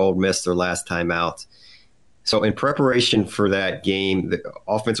played Ole Miss their last time out. So in preparation for that game, the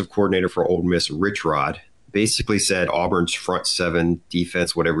offensive coordinator for Ole Miss, Rich Rod, basically said Auburn's front seven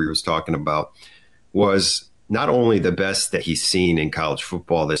defense, whatever he was talking about, was not only the best that he's seen in college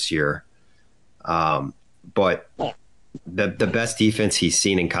football this year, but the best defense he's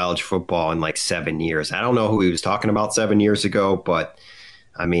seen in college football in like 7 years. I don't know who he was talking about 7 years ago, but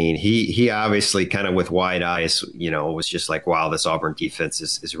I mean, he obviously kind of with wide eyes, was just like, wow, this Auburn defense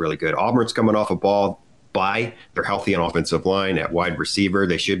is really good. Auburn's coming off a ball bye. They're healthy on offensive line at wide receiver.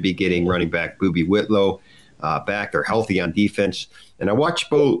 They should be getting running back Boobie Whitlow back. They're healthy on defense. And I watched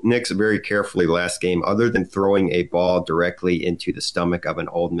Bo Nix very carefully last game, other than throwing a ball directly into the stomach of an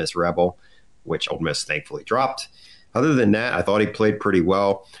Ole Miss Rebel, which Ole Miss thankfully dropped. Other than that, I thought he played pretty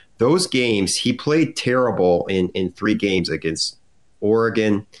well. Those games, he played terrible in 3 games against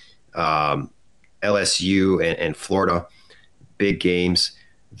Oregon, LSU, and Florida. Big games.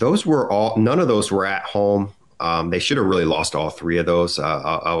 None of those were at home. They should have really lost all 3 of those.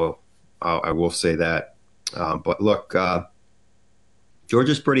 I will say that. But look,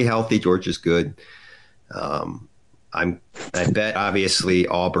 Georgia's pretty healthy. Georgia's good. I bet obviously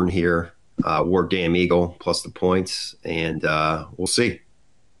Auburn here. War Damn Eagle plus the points, and we'll see.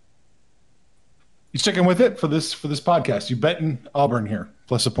 You sticking with it for this podcast? You betting Auburn here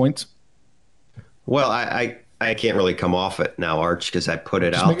plus the points? Well, I can't really come off it now, Arch, because I put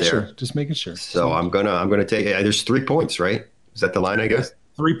it out there. Just making sure. So I'm gonna take it. There's 3 points, right? Is that the line? I guess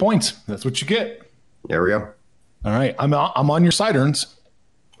 3 points. That's what you get. There we go. All right, I'm on your side earns.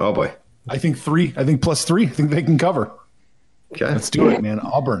 Oh boy. I think 3. I think plus 3. I think they can cover. Okay, let's do it, man.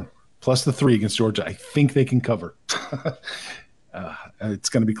 Auburn plus the 3 against Georgia. I think they can cover. It's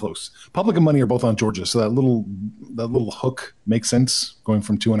going to be close. Public and money are both on Georgia, so that little hook makes sense, going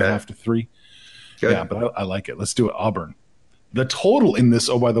from 2.5 to 3. Good. Yeah, but I like it. Let's do it. Auburn. The total in this,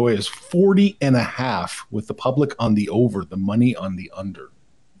 oh, by the way, is 40.5 with the public on the over, the money on the under.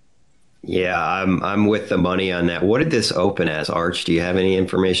 Yeah, I'm with the money on that. What did this open as, Arch? Do you have any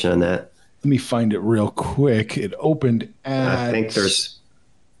information on that? Let me find it real quick. It opened at, I think there's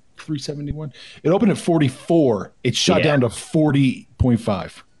 371. It opened at 44. It shot down to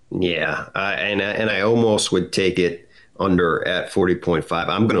 40.5. Yeah, and I almost would take it under at 40.5.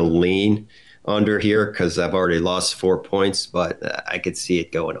 I'm going to lean under here because I've already lost 4 points, but I could see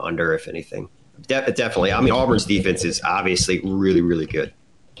it going under if anything. Definitely. I mean, Auburn's defense is obviously really, really good.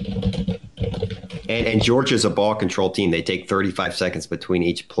 And Georgia's a ball control team. They take 35 seconds between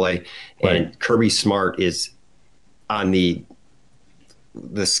each play. Right. And Kirby Smart is on the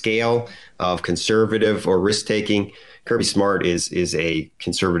scale of conservative or risk-taking. Kirby Smart is a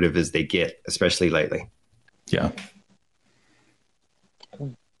conservative as they get, especially lately. Yeah.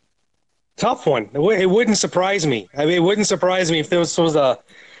 Tough one. It wouldn't surprise me. I mean, it wouldn't surprise me if this was a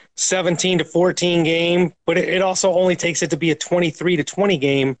 17-14 game, but it also only takes it to be a 23-20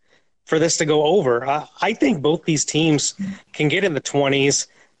 game for this to go over. I think both these teams can get in the 20s.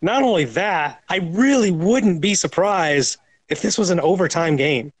 Not only that, I really wouldn't be surprised if this was an overtime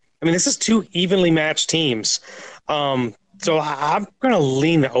game. I mean, this is 2 evenly matched teams. So I'm going to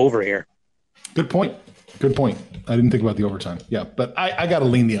lean the over here. Good point. I didn't think about the overtime. Yeah, but I got to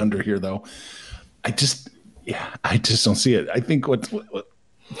lean the under here, though. I just don't see it. I think what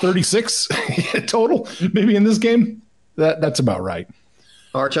 36 total maybe in this game? That's about right.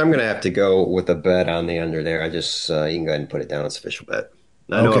 Arch, I'm going to have to go with a bet on the under there. I just you can go ahead and put it down as official bet.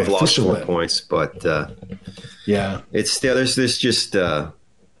 I know I've lost 4 points, but yeah, it's still there's just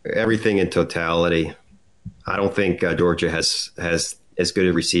everything in totality. I don't think Georgia has as good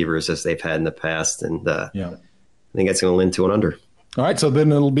of receivers as they've had in the past, and I think that's going to lend to an under. All right, so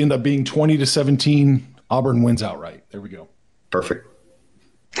then it'll end up being 20-17. Auburn wins outright. There we go. Perfect.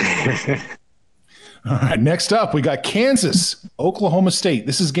 All right, next up, we got Kansas, Oklahoma State.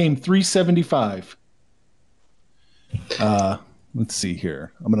 This is game 375. Let's see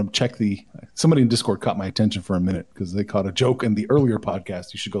here. I'm going to check somebody in Discord caught my attention for a minute because they caught a joke in the earlier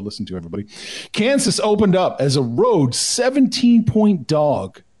podcast. You should go listen to, everybody. Kansas opened up as a road 17-point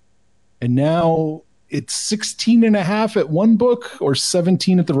dog, and now it's 16.5 at one book or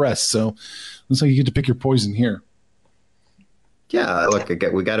 17 at the rest. So looks like you get to pick your poison here. Yeah, look, we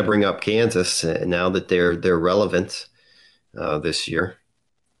got to bring up Kansas now that they're relevant this year.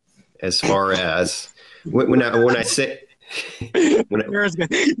 As far as when I say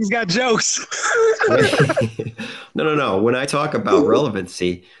he's got jokes. No. When I talk about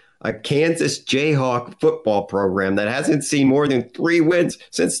relevancy, a Kansas Jayhawk football program that hasn't seen more than 3 wins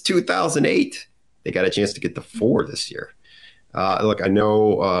since 2008. They got a chance to get to 4 this year. Look, I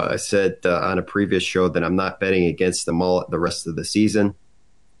know I said on a previous show that I'm not betting against them all the rest of the season,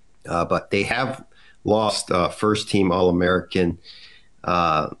 but they have lost first-team All-American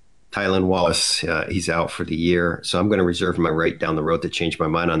Tylan Wallace. He's out for the year, so I'm going to reserve my right down the road to change my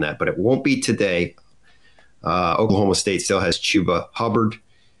mind on that, but it won't be today. Oklahoma State still has Chuba Hubbard.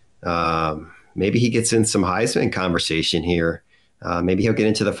 Maybe he gets in some Heisman conversation here. Maybe he'll get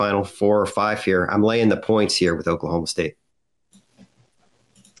into the final 4 or 5 here. I'm laying the points here with Oklahoma State.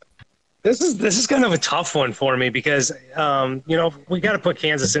 This is kind of a tough one for me because, we got to put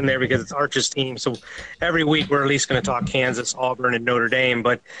Kansas in there because it's Arch's team. So every week we're at least going to talk Kansas, Auburn, and Notre Dame.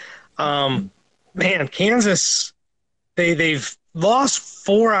 But, Kansas, they've lost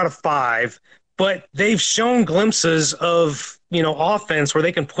 4 out of 5, but they've shown glimpses of, offense where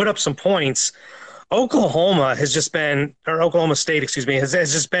they can put up some points. Oklahoma State, has just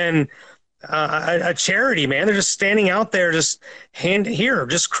been a charity, man. They're just standing out there, just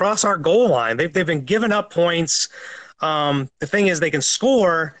just cross our goal line. They've been giving up points. The thing is, they can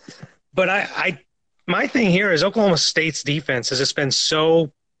score, but my thing here is Oklahoma State's defense has just been so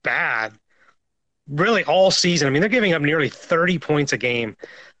bad, really all season. I mean, they're giving up nearly 30 points a game.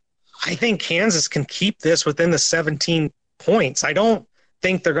 I think Kansas can keep this within the 17 points. I don't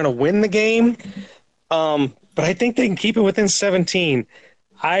think they're going to win the game, but I think they can keep it within 17.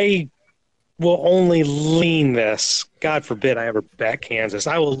 I will only lean this. God forbid I ever bet Kansas.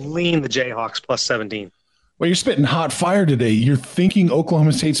 I will lean the Jayhawks plus 17. Well, you're spitting hot fire today. You're thinking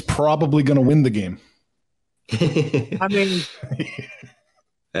Oklahoma State's probably going to win the game. I mean,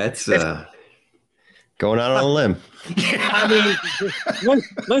 that's going out on a limb. I mean,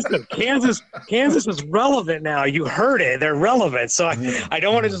 listen, Kansas is relevant now. You heard it. They're relevant. So I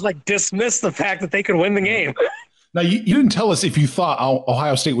don't want to just dismiss the fact that they could win the game. Now, you didn't tell us if you thought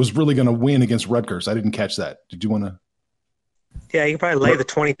Ohio State was really going to win against Rutgers. I didn't catch that. Did you want to? Yeah, you can probably lay the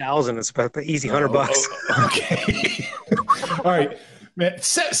 20,000. It's about the easy $100. Okay. All right, man.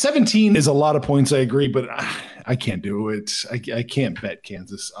 17 is a lot of points. I agree, but I can't do it. I can't bet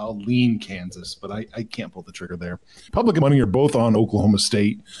Kansas. I'll lean Kansas, but I can't pull the trigger there. Public and money are both on Oklahoma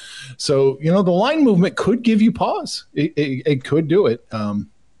State, so the line movement could give you pause. It could do it.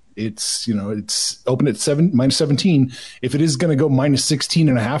 It's open at minus 17. If it is going to go minus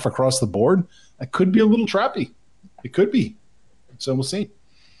 16.5 across the board, that could be a little trappy. It could be. So we'll see.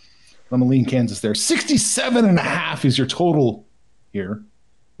 I'm going to lean Kansas there. 67.5 is your total here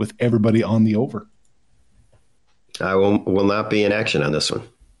with everybody on the over. I will not be in action on this one.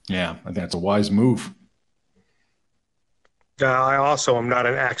 Yeah, I think that's a wise move. I also am not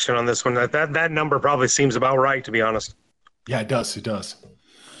in action on this one. That number probably seems about right, to be honest. Yeah, it does. It does.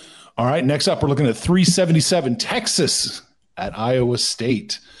 All right, next up, we're looking at 377, Texas at Iowa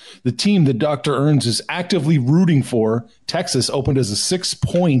State. The team that Dr. Ernst is actively rooting for, Texas, opened as a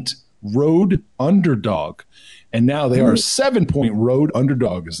 6-point road underdog, and now they are a 7-point road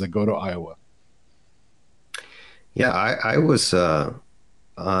underdog as they go to Iowa. Yeah, I was on,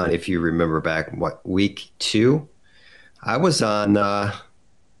 if you remember back, week 2? I was on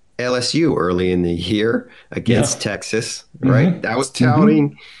LSU early in the year against Texas, right? Mm-hmm. I was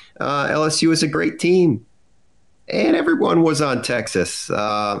touting LSU is a great team, and everyone was on Texas.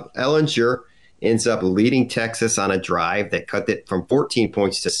 Ellinger ends up leading Texas on a drive that cut it from 14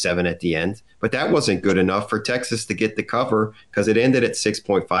 points to 7 at the end, but that wasn't good enough for Texas to get the cover because it ended at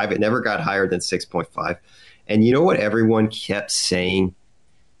 6.5. It never got higher than 6.5. And you know what everyone kept saying?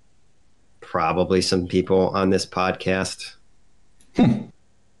 Probably some people on this podcast.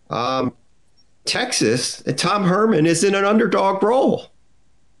 Texas and Tom Herman is in an underdog role.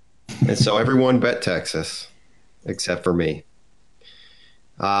 And so everyone bet Texas, except for me.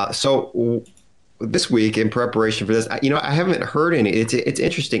 So this week, in preparation for this, I haven't heard any. It's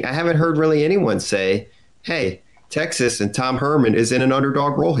interesting. I haven't heard really anyone say, "Hey, Texas and Tom Herman is in an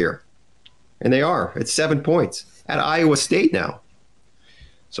underdog role here," and they are. It's 7 points at Iowa State now.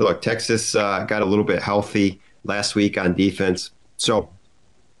 So look, Texas got a little bit healthy last week on defense. So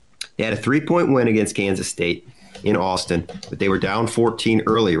they had a 3-point win against Kansas State in Austin, but they were down 14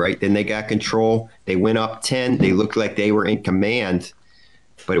 early, right? Then they got control. They went up 10. They looked like they were in command,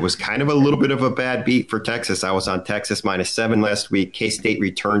 but it was kind of a little bit of a bad beat for Texas. I was on Texas minus 7 last week. K-State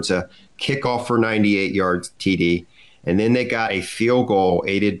returns a kickoff for 98 yards TD, and then they got a field goal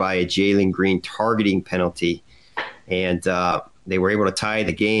aided by a Jalen Green targeting penalty, and they were able to tie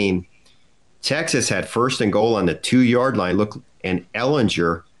the game. Texas had 1st and goal on the 2-yard line. Look, and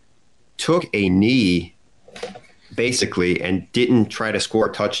Ellinger took a knee basically and didn't try to score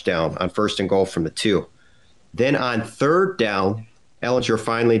a touchdown on 1st and goal from the 2. Then on 3rd down, Ellinger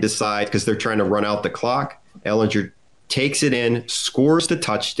finally decides, because they're trying to run out the clock, Ellinger takes it in, scores the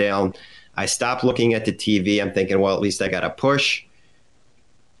touchdown. I stop looking at the TV. I'm thinking, well, at least I got a push.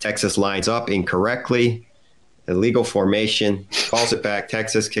 Texas lines up incorrectly. Illegal formation, calls it back.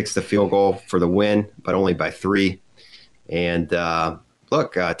 Texas kicks the field goal for the win, but only by 3. And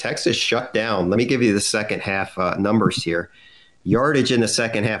Texas shut down. Let me give you the second half numbers here. Yardage in the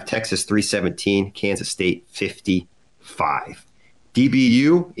second half, Texas 317, Kansas State 55.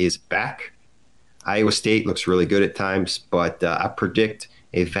 DBU is back. Iowa State looks really good at times, but I predict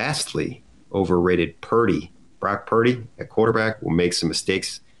a vastly overrated Purdy. Brock Purdy at quarterback will make some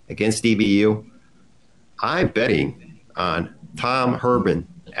mistakes against DBU. I'm betting on Tom Herman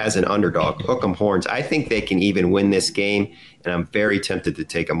as an underdog. Hook 'em horns. I think they can even win this game, and I'm very tempted to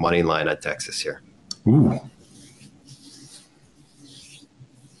take a money line on Texas here. Ooh.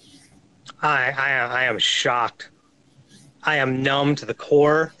 I am shocked. I am numb to the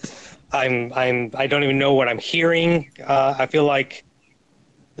core. I don't even know what I'm hearing. I feel like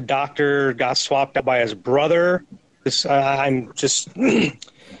the doctor got swapped out by his brother. I'm just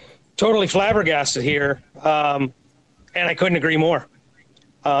totally flabbergasted here. And I couldn't agree more.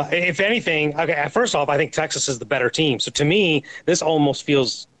 If anything, okay, first off, I think Texas is the better team. So to me, this almost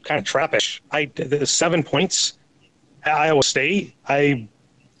feels kind of trappish. The 7 points at Iowa State, I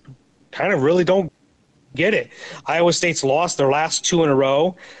kind of really don't get it. Iowa State's lost their last 2 in a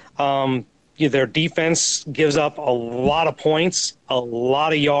row. Their defense gives up a lot of points, a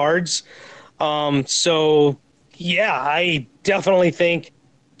lot of yards. So, yeah, I definitely think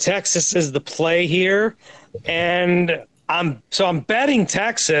Texas is the play here. And I'm betting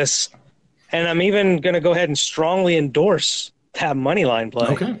Texas, and I'm even going to go ahead and strongly endorse that money line play.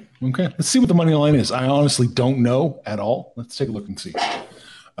 Okay. Let's see what the money line is. I honestly don't know at all. Let's take a look and see.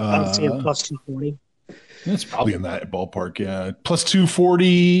 I'm seeing plus 240. It's probably in that ballpark, yeah. Plus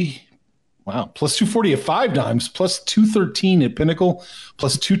 240. Wow. Plus 240 at 5 Dimes, plus 213 at Pinnacle,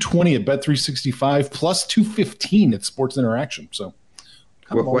 plus 220 at Bet365, plus 215 at Sports Interaction. So,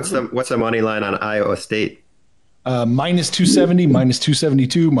 what's the money line on Iowa State? Minus 270, minus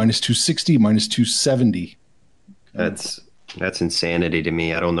 272, minus 260, minus 270. That's insanity to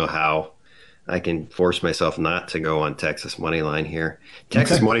me. I don't know how I can force myself not to go on Texas money line here.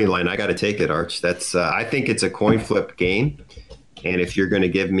 Texas money line, I got to take it, Arch. That's I think it's a coin flip game, and if you're going to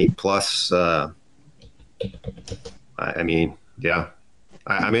give me plus, I'm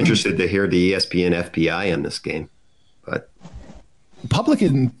interested to hear the ESPN FPI in this game. But public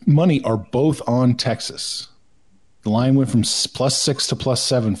and money are both on Texas. The line went from plus 6 to plus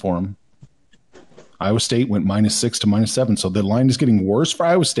 7 for them. Iowa State went minus 6 to minus 7. So the line is getting worse for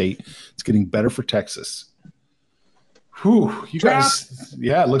Iowa State. It's getting better for Texas. Whew, you guys.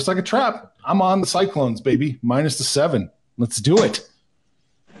 Yeah, it looks like a trap. I'm on the Cyclones, baby. Minus the 7. Let's do it.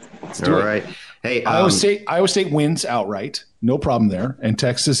 All right. Hey, Iowa State wins outright. No problem there. And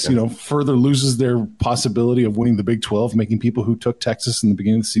Texas, further loses their possibility of winning the Big 12, making people who took Texas in the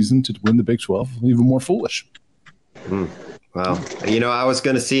beginning of the season to win the Big 12 even more foolish. Well, I was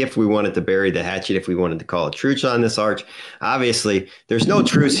going to see if we wanted to bury the hatchet, if we wanted to call a truce on this, Arch. Obviously, there's no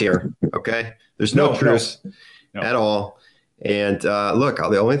truce here, okay? There's no truce at all. And look,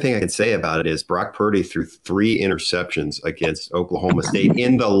 the only thing I can say about it is Brock Purdy threw 3 interceptions against Oklahoma State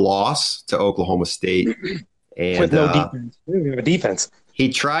in the loss to Oklahoma State. And with no defense. We don't have a defense. He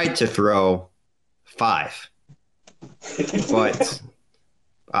tried to throw 5, but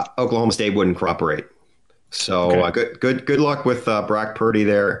Oklahoma State wouldn't cooperate. So good luck with Brock Purdy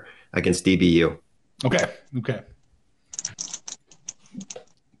there against DBU. Okay. We good?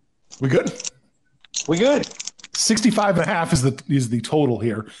 65.5 is the total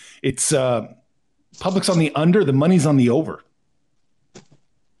here. It's public's on the under, the money's on the over.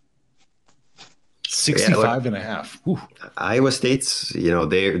 65.5. Iowa State's,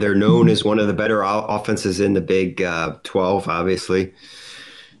 they're known as one of the better offenses in the Big 12, obviously.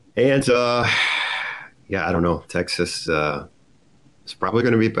 And I don't know. Texas is probably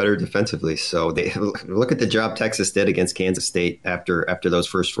going to be better defensively. So they look at the job Texas did against Kansas State after those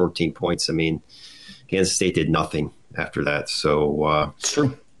first 14 points. I mean, Kansas State did nothing after that. So it's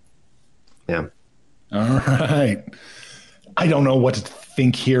true. Yeah. All right. I don't know what to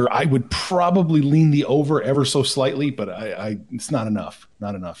think here. I would probably lean the over ever so slightly, but it's not enough.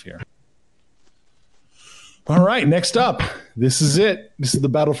 Not enough here. All right. Next up, this is it. This is the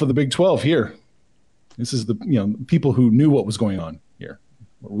battle for the Big 12 here. This is the people who knew what was going on here.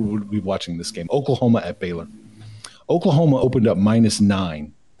 We would be watching this game. Oklahoma at Baylor. Oklahoma opened up minus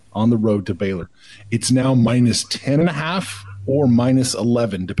 9 on the road to Baylor. It's now minus 10.5 or minus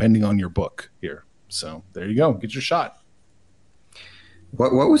 11, depending on your book here. So there you go. Get your shot.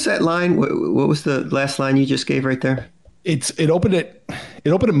 What was that line? What was the last line you just gave right there? It opened at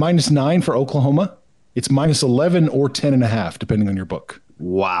 -9 for Oklahoma. It's -11 or 10.5, depending on your book.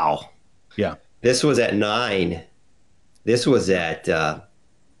 Wow. Yeah. This was at 9. This was at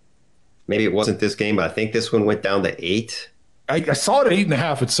maybe it wasn't this game, but I think this one went down to 8. I saw it at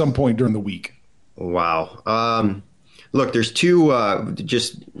 8.5 at some point during the week. Wow. Look, there's two.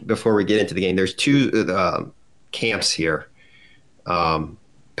 Just before we get into the game, there's two camps here.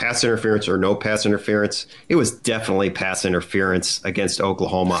 Pass interference or no pass interference. It was definitely pass interference against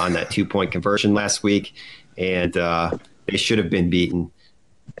Oklahoma on that 2-point conversion last week, and they should have been beaten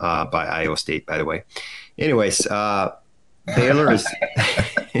by Iowa State, by the way. Anyways, Baylor is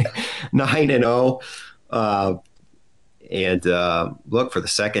 9-0. And look, for the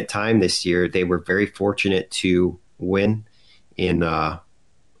second time this year, they were very fortunate to win in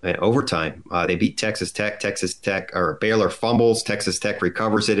overtime. They beat Texas Tech. Baylor fumbles. Texas Tech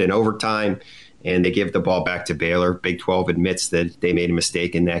recovers it in overtime, and they give the ball back to Baylor. Big 12 admits that they made a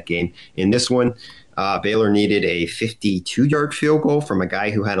mistake in that game. In this one, Baylor needed a 52-yard field goal from a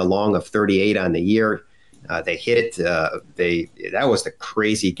guy who had a long of 38 on the year. They hit it. That was the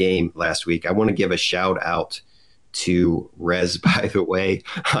crazy game last week. I want to give a shout out to Rez, by the way,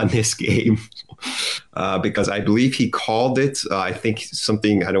 on this game because I believe he called it. I think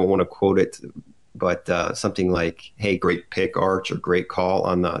something, I don't want to quote it, but something like, "Hey, great pick, Arch," or "Great call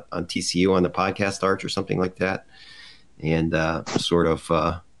on TCU on the podcast, Arch," or something like that. And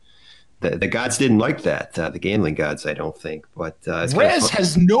the gods didn't like that. The gambling gods, I don't think. But Rez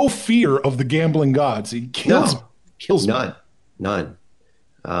has no fear of the gambling gods. He kills none. But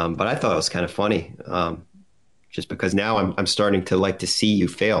I thought it was kind of funny. Just because now I'm starting to like to see you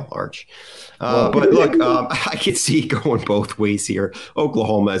fail, Arch. But look, I can see going both ways here.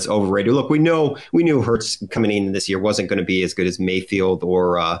 Oklahoma is overrated. Look, we knew Hurts coming in this year wasn't going to be as good as Mayfield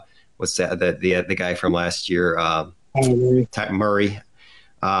or what's that? The guy from last year, Murray.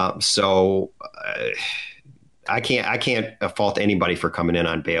 So I can't fault anybody for coming in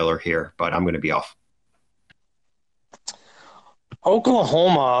on Baylor here, but I'm going to be off.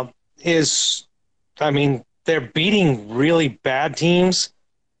 Oklahoma is, they're beating really bad teams.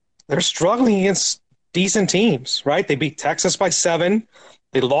 They're struggling against decent teams, right? They beat Texas by 7.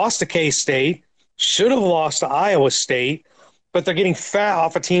 They lost to K-State, should have lost to Iowa State, but they're getting fat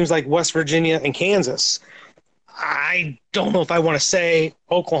off of teams like West Virginia and Kansas. I don't know if I want to say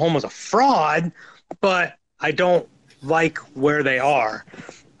Oklahoma's a fraud, but I don't like where they are.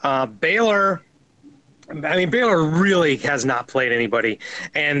 Baylor really has not played anybody,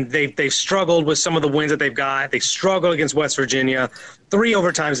 and they've struggled with some of the wins that they've got. They struggled against West Virginia, 3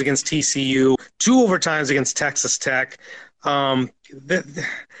 overtimes against TCU, 2 overtimes against Texas Tech.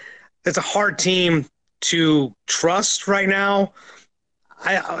 It's a hard team to trust right now.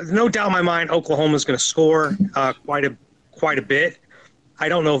 No doubt in my mind, Oklahoma's going to score quite a bit. I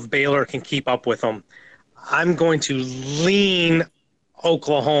don't know if Baylor can keep up with them. I'm going to lean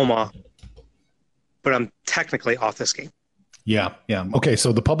Oklahoma, but I'm technically off this game. Yeah. Okay,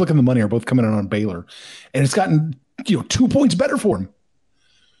 so the public and the money are both coming in on Baylor, and it's gotten 2 points better for him.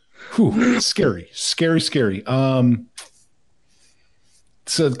 Whew, scary. So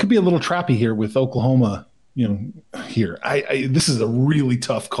it could be a little trappy here with Oklahoma. Here, this is a really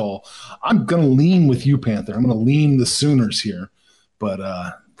tough call. I'm going to lean with you, Panther. I'm going to lean the Sooners here, but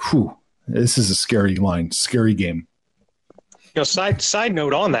this is a scary line, scary game. Side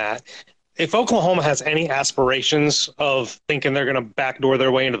note on that. If Oklahoma has any aspirations of thinking they're going to backdoor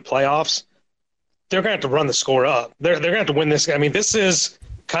their way into the playoffs, they're going to have to run the score up. They're going to have to win this. This is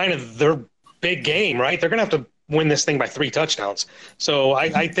kind of their big game, right? They're going to have to win this thing by 3 touchdowns. So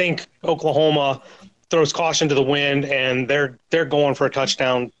I think Oklahoma throws caution to the wind, and they're going for a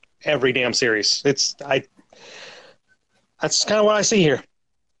touchdown every damn series. That's kind of what I see here.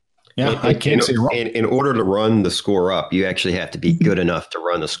 Yeah, I can't say wrong. In order to run the score up, you actually have to be good enough to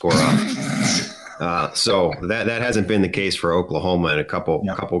run the score up. So that hasn't been the case for Oklahoma in a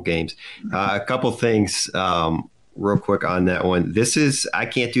couple games. A couple things real quick on that one. I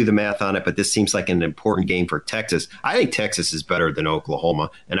can't do the math on it, but this seems like an important game for Texas. I think Texas is better than Oklahoma,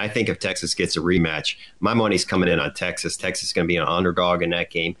 and I think if Texas gets a rematch, my money's coming in on Texas. Texas is going to be an underdog in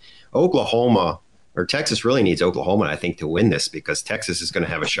that game. Texas really needs Oklahoma, I think, to win this, because Texas is going to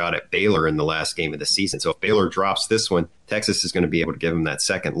have a shot at Baylor in the last game of the season. So if Baylor drops this one, Texas is going to be able to give them that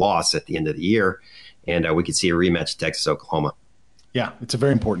second loss at the end of the year, and we could see a rematch Texas-Oklahoma. Yeah, it's a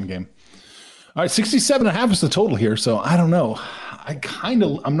very important game. All right, 67.5 is the total here, so I don't know.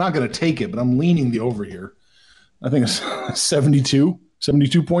 I'm not going to take it, but I'm leaning the over here. I think it's 72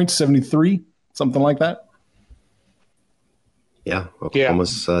 points, 73, something like that. Yeah,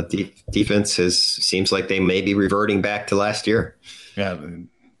 Oklahoma's defense seems like they may be reverting back to last year. Yeah, it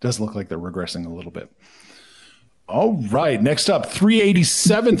does look like they're regressing a little bit. All right, next up,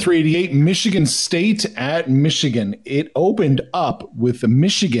 387, 388, Michigan State at Michigan. It opened up with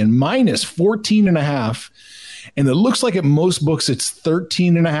Michigan minus 14.5, and it looks like at most books it's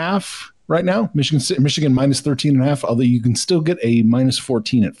 13.5 right now. Michigan minus 13.5, although you can still get a minus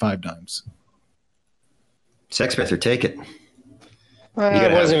 14 at 5 dimes. Sex Panther, take it.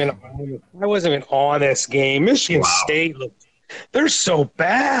 I wasn't even on this game. Michigan State they're so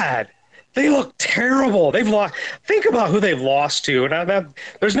bad. They look terrible. They've lost. Think about who they've lost to. And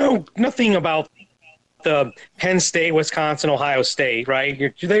there's nothing about the Penn State, Wisconsin, Ohio State,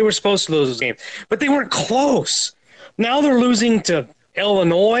 right? They were supposed to lose this game, but they weren't close. Now they're losing to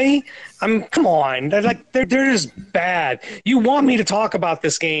Illinois. Come on. They're just bad. You want me to talk about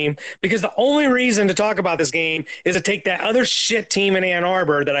this game because the only reason to talk about this game is to take that other shit team in Ann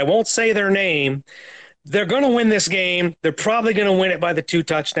Arbor that I won't say their name. They're going to win this game. They're probably going to win it by the 2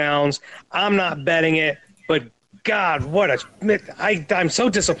 touchdowns. I'm not betting it, but God, I'm so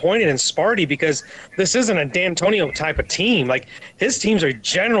disappointed in Sparty because this isn't a D'Antonio type of team. Like, his teams are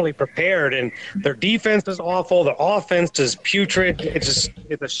generally prepared, and their defense is awful. Their offense is putrid. It's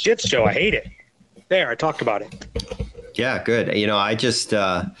a shit show. I hate it. There, I talked about it. Yeah, good. I just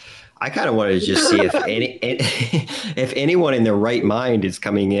I kind of wanted to just see if anyone in their right mind is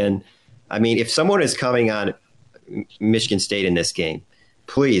coming in. I mean, if someone is coming on Michigan State in this game,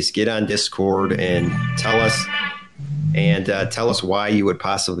 please get on Discord and tell us why you would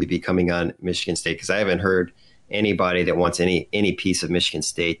possibly be coming on Michigan State, because I haven't heard anybody that wants any piece of Michigan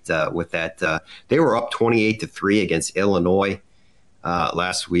State with that. They were up 28-3 against Illinois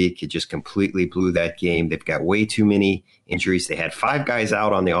last week. It just completely blew that game. They've got way too many injuries. They had 5 guys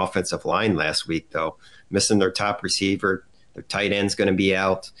out on the offensive line last week, though, missing their top receiver. Their tight end's going to be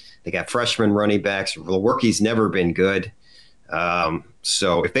out. They got freshman running backs. Lewerke's never been good.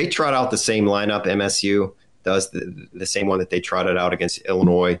 So if they trot out the same lineup MSU does, the same one that they trotted out against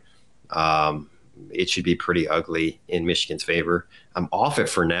Illinois, it should be pretty ugly in Michigan's favor. I'm off it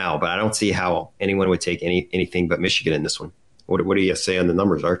for now, but I don't see how anyone would take anything but Michigan in this one. What do you say on the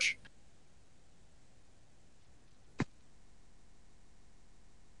numbers, Arch?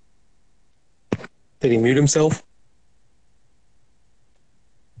 Did he mute himself?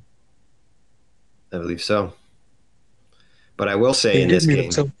 I believe so. But I will say in this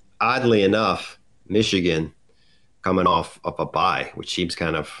game, oddly enough, Michigan coming off of a bye, which seems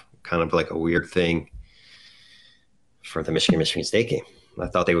kind of like a weird thing for the Michigan State game. I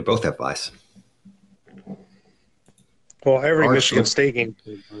thought they would both have byes. Well, every Michigan State game.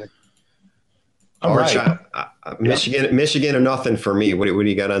 All right. Michigan or nothing for me. What do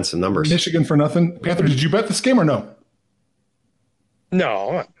you got on some numbers? Michigan for nothing. Panther, did you bet this game or no? No,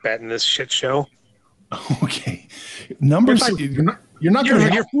 I'm not betting this shit show. Okay. Numbers. You're not going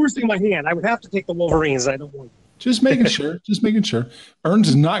to. You're forcing my hand. I would have to take the Wolverines. I don't want. Just making sure. Just making sure. Ernst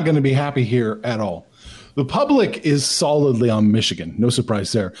is not going to be happy here at all. The public is solidly on Michigan. No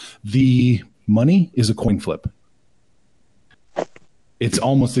surprise there. The money is a coin flip. It's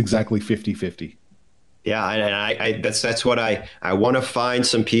almost exactly 50-50. Yeah, and that's what I want to find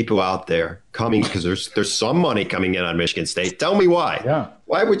some people out there coming, because there's some money coming in on Michigan State. Tell me why. Yeah.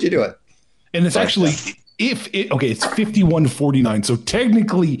 Why would you do it? And it's actually it's 51-49. So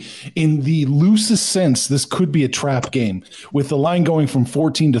technically, in the loosest sense, this could be a trap game. With the line going from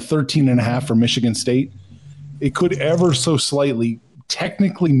 14 to 13.5 for Michigan State, it could ever so slightly,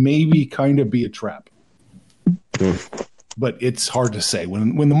 technically, maybe kind of be a trap. But it's hard to say.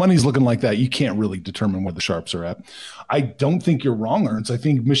 When the money's looking like that, you can't really determine where the sharps are at. I don't think you're wrong, Ernst. I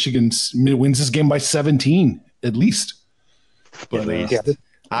think Michigan wins this game by 17 at least. But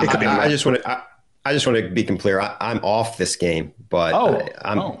I just want to be clear. I'm off this game, but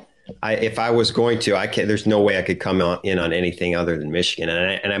if I was going to, I can't. There's no way I could come in on anything other than Michigan,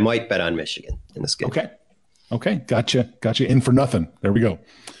 and I might bet on Michigan in this game. Okay, gotcha. In for nothing. There we go.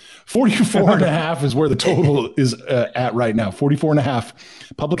 44.5 is where the total is at right now. 44.5.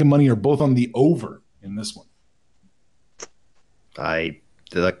 Public and money are both on the over in this one.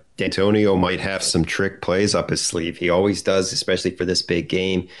 D'Antonio might have some trick plays up his sleeve. He always does, especially for this big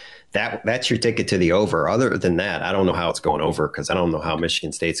game. That's your ticket to the over. Other than that, I don't know how it's going over, because I don't know how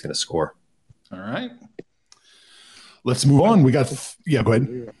Michigan State's going to score. All right. Let's move on. We got go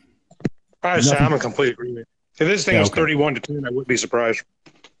ahead. I'm in complete agreement. If this thing was 31-10, I wouldn't be surprised.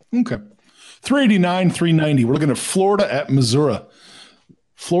 Okay. 389, 390. We're looking at Florida at Missouri.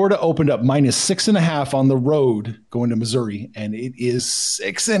 Florida opened up -6.5 on the road going to Missouri, and it is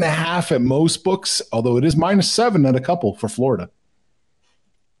 6.5 at most books, although it is -7 at a couple for Florida.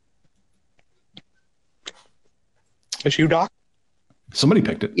 It's you, Doc? Somebody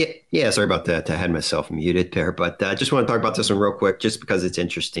picked it. Yeah. Sorry about that. I had myself muted there, but I just want to talk about this one real quick, just because it's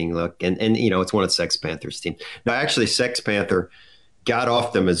interesting. Look, and it's one of Sex Panther's team. Now, actually, Sex Panther got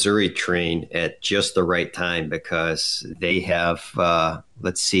off the Missouri train at just the right time because they have,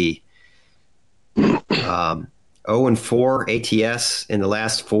 let's see, 0-4 ATS in the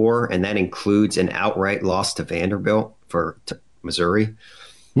last 4, and that includes an outright loss to Vanderbilt to Missouri.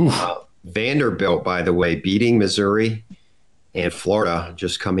 Vanderbilt, by the way, beating Missouri, and Florida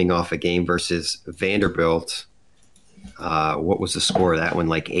just coming off a game versus Vanderbilt. What was the score of that one?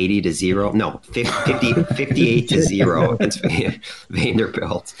 Like 80-0? No, 58-0 against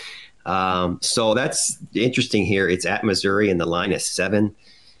Vanderbilt. So that's interesting here. It's at Missouri, and the line is 7.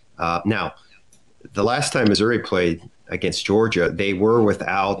 Now, the last time Missouri played against Georgia, they were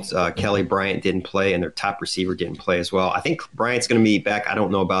without Kelly Bryant didn't play, and their top receiver didn't play as well. I think Bryant's going to be back. I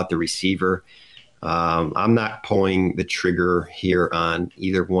don't know about the receiver. I'm not pulling the trigger here on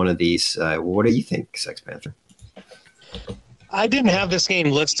either one of these. What do you think, Sex Panther? I didn't have this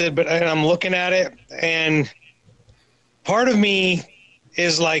game listed, but I'm looking at it, and part of me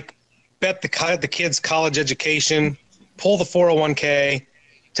is like, bet the kid's college education, pull the 401k,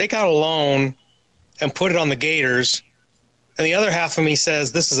 take out a loan, and put it on the Gators. And the other half of me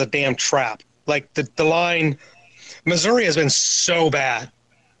says this is a damn trap. Like the line, Missouri has been so bad.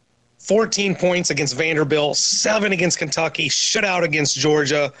 14 points against Vanderbilt, 7 against Kentucky, shutout against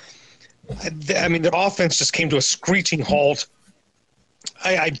Georgia. I mean, the offense just came to a screeching halt.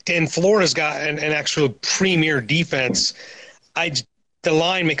 And Florida's got an actual premier defense. The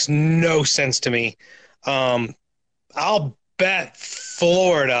line makes no sense to me. I'll bet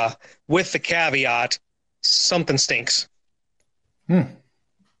Florida with the caveat something stinks.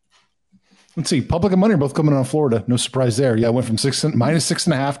 Let's see. Public and money are both coming on Florida. No surprise there. Yeah, I went from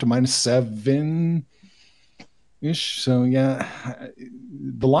 -6.5 to -7-ish. So yeah,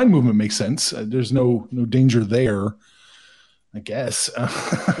 the line movement makes sense. There's no danger there, I guess.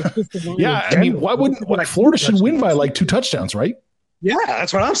 Yeah, I mean, Florida should win by like 2 touchdowns, right? Yeah,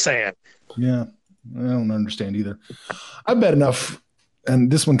 that's what I'm saying. Yeah, I don't understand either. I bet enough,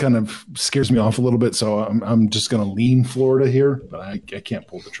 and this one kind of scares me off a little bit, so I'm just going to lean Florida here, but I can't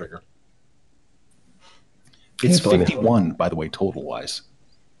pull the trigger. It's 51, by the way, total wise.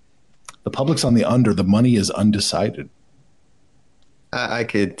 The public's on the under. The money is undecided. I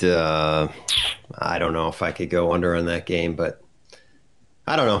could. I don't know if I could go under on that game, but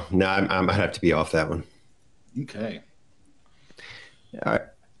I don't know. No, I might have to be off that one. Okay. All right.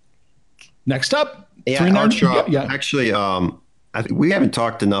 Next up. Actually, we haven't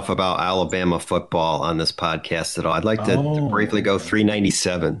talked enough about Alabama football on this podcast at all. I'd like to briefly go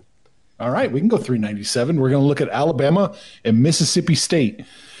 397. All right, we can go 397. We're going to look at Alabama and Mississippi State.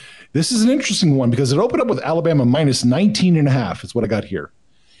 This is an interesting one because it opened up with Alabama -19.5 is what I got here.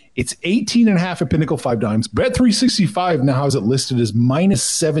 It's 18.5 at Pinnacle 5 Dimes. Bet365 now has it listed as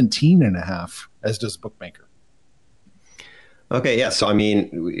 -17.5, as does Bookmaker. Okay, yeah. So, I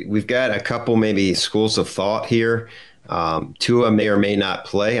mean, we've got a couple maybe schools of thought here. Tua may or may not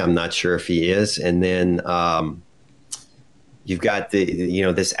play. I'm not sure if he is. And then you've got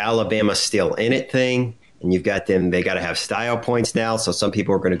this Alabama still in it thing, and you've got them. They got to have style points now. So some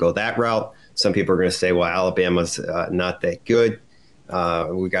people are going to go that route. Some people are going to say, well, Alabama's not that good.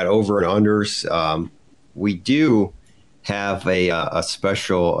 We got over and unders. We do have a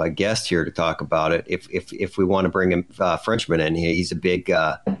special guest here to talk about it. If we want to bring a Frenchman in here, he's a big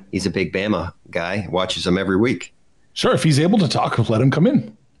Bama guy. Watches them every week. Sure, if he's able to talk, let him come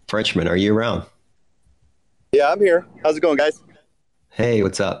in. Frenchman, are you around? Yeah, I'm here. How's it going, guys? Hey,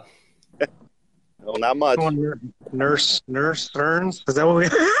 what's up? Well, not much. Nurse Earns? Is that what we?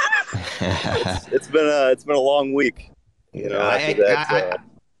 It's been a long week.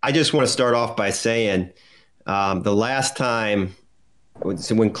 I just want to start off by saying the last time when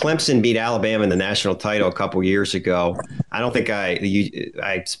Clemson beat Alabama in the national title a couple years ago, I don't think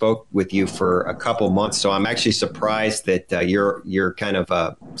I spoke with you for a couple months. So I'm actually surprised that you're kind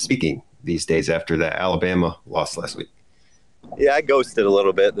of speaking these days after the Alabama loss last week. Yeah, I ghosted a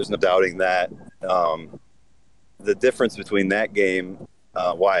little bit. There's no doubting that. The difference between that game,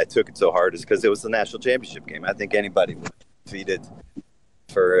 why I took it so hard, is because it was the national championship game. I think anybody would be defeated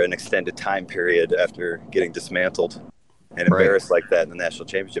for an extended time period after getting dismantled and embarrassed like that in the national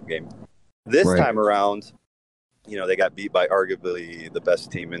championship game. This time around, they got beat by arguably the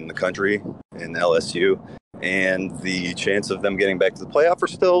best team in the country in LSU. and the chance of them getting back to the playoff are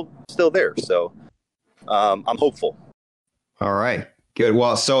still there. So I'm hopeful. All right, good.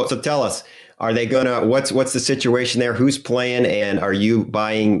 Well, so tell us, are they gonna? What's the situation there? Who's playing, and are you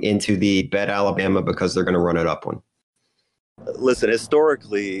buying into the bet Alabama because they're going to run it up one? Listen,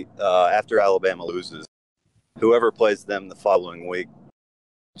 historically, after Alabama loses, whoever plays them the following week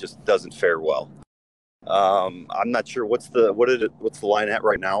just doesn't fare well. I'm not sure what's the line at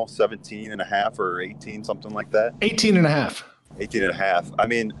right now, 17.5 or 18, something like that. 18.5. 18.5. I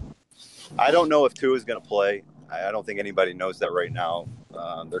mean, I don't know if Tua is going to play. I don't think anybody knows that right now.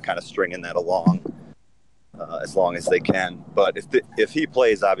 They're kind of stringing that along as long as they can. But if he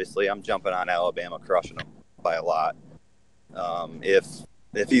plays, obviously, I'm jumping on Alabama, crushing them by a lot.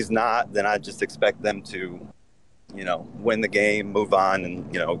 If he's not, then I just expect them to, win the game, move on,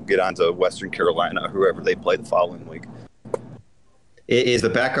 and get on to Western Carolina, whoever they play the following week. Is the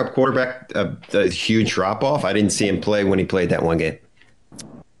backup quarterback a huge drop off? I didn't see him play when he played that one game.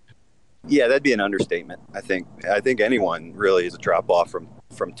 Yeah, that'd be an understatement. I think anyone really is a drop off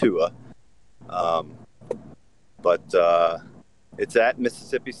from Tua. But it's at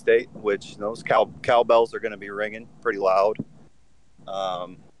Mississippi State, which those cowbells are going to be ringing pretty loud.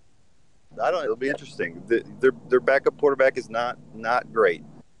 I don't know. It'll be interesting. Their backup quarterback is not great.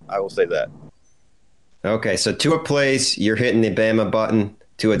 I will say that. Okay, so Tua plays, you're hitting the Bama button.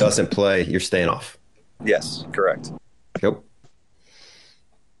 Tua doesn't play, you're staying off. Yes, correct. Yep.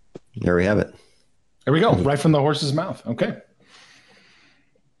 There we have it. There we go. Right from the horse's mouth. Okay.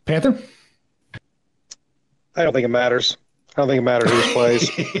 Panther? I don't think it matters. I don't think it matters who plays.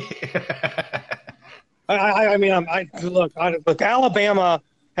 Look, Alabama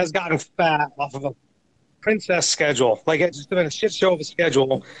has gotten fat off of a princess schedule. Like, it's just been a shit show of a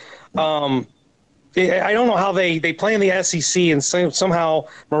schedule. I don't know how they play in the SEC and somehow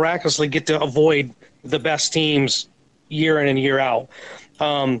miraculously get to avoid the best teams year in and year out.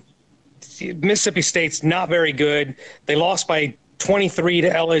 Mississippi State's not very good. They lost by 23 to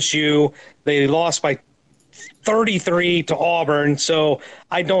LSU. They lost by 33 to Auburn. So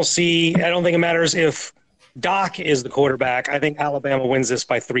I don't think it matters if Doc is the quarterback. I think Alabama wins this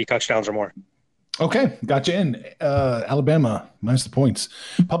by 3 touchdowns or more. Okay, got you in. Alabama minus the points.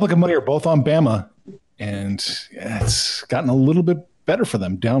 Public and money are both on Bama, and it's gotten a little bit better for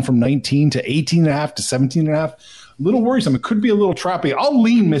them, down from 19 to 18.5 to 17.5. A little worrisome. It could be a little trappy. I'll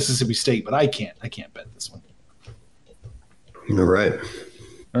lean Mississippi State, but I can't bet this one.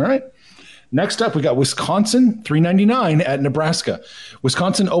 All right. Next up, we got Wisconsin, $3.99 at Nebraska.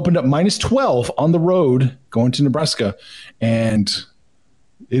 Wisconsin opened up minus 12 on the road going to Nebraska, and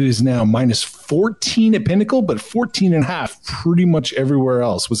it is now minus 14 at Pinnacle, but 14.5 pretty much everywhere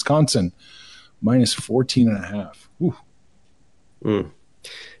else. Wisconsin, minus 14.5. Ooh.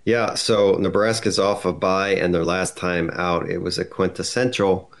 Yeah, so Nebraska's off a bye, and their last time out, it was a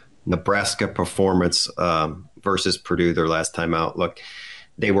quintessential Nebraska performance versus Purdue their last time out. Look,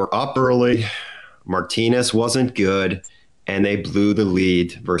 they were up early. Martinez wasn't good, and they blew the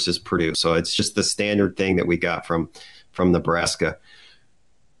lead versus Purdue. So it's just the standard thing that we got from Nebraska.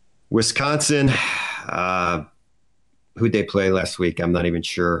 Wisconsin, who'd they play last week? I'm not even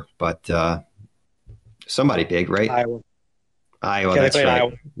sure, but somebody big, right? Iowa, that's right.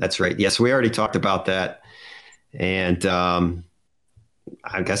 Iowa. That's right. Yes, we already talked about that. And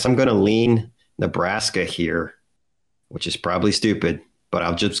I guess I'm going to lean Nebraska here, which is probably stupid, but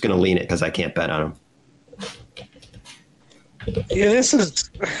I'm just going to lean it because I can't bet on them. Yeah,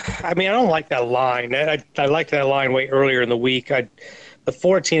 I don't like that line. I liked that line way earlier in the week. The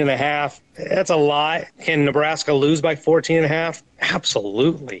 14.5, that's a lot. Can Nebraska lose by 14.5?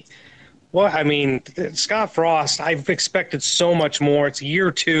 Absolutely. Well, Scott Frost, I've expected so much more. It's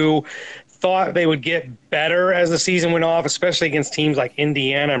year 2. Thought they would get better as the season went off, especially against teams like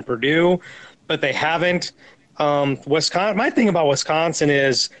Indiana and Purdue, but they haven't. Wisconsin. My thing about Wisconsin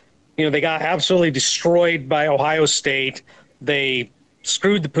is, they got absolutely destroyed by Ohio State. They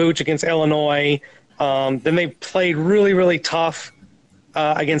screwed the pooch against Illinois. Then they played really, really tough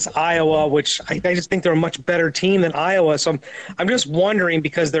against Iowa, which I just think they're a much better team than Iowa. So I'm just wondering,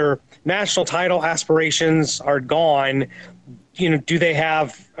 because their national title aspirations are gone, do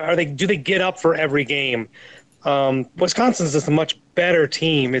they get up for every game? Wisconsin's just a much better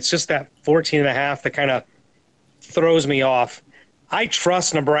team. It's just that 14.5 that kind of throws me off. I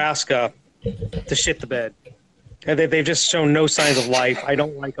trust Nebraska to shit the bed. And they've just shown no signs of life. I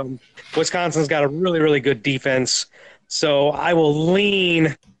don't like them. Wisconsin's got a really, really good defense. So I will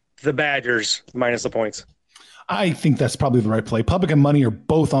lean the Badgers minus the points. I think that's probably the right play. Public and money are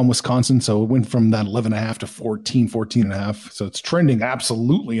both on Wisconsin, so it went from that 11.5 to 14.5. So it's trending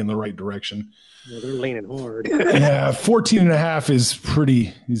absolutely in the right direction. Yeah, they're leaning hard. Yeah,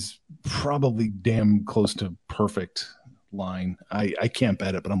 14.5 is probably damn close to perfect line. I can't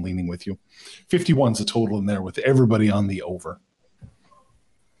bet it, but I'm leaning with you. 51's the total in there with everybody on the over.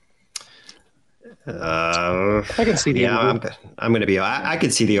 I can see the over. I'm going to be. I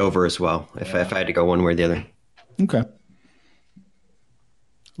could see the over as well if I had to go one way or the other. Okay.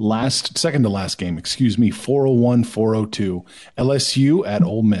 Second to last game, 401-402. LSU at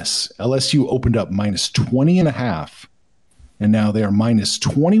Ole Miss. LSU opened up minus 20.5, and now they are minus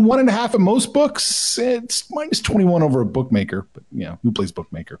 21.5 at most books. It's minus 21 over a bookmaker, but who plays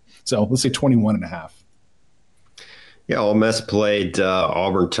bookmaker? So let's say 21.5. Yeah, Ole Miss played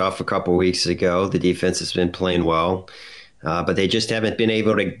Auburn tough a couple weeks ago. The defense has been playing well, but they just haven't been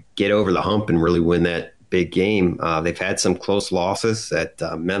able to get over the hump and really win that big game. They've had some close losses at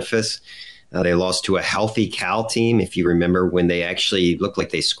Memphis. They lost to a healthy Cal team, if you remember, when they actually looked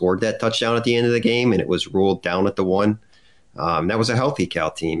like they scored that touchdown at the end of the game, and it was ruled down at the 1. That was a healthy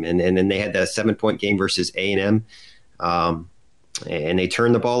Cal team. And then they had that 7-point game versus A&M. And they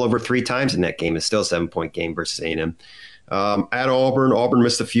turned the ball over 3 times in that game. It's still a 7-point game versus A&M. At Auburn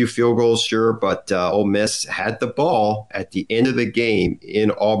missed a few field goals, sure, but Ole Miss had the ball at the end of the game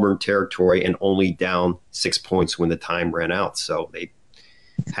in Auburn territory and only down 6 points when the time ran out. So they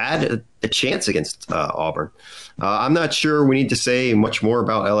had a chance against Auburn. I'm not sure we need to say much more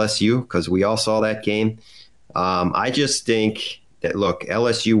about LSU because we all saw that game. I just think that, look,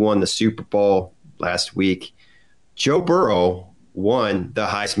 LSU won the Super Bowl last week. Joe Burrow won the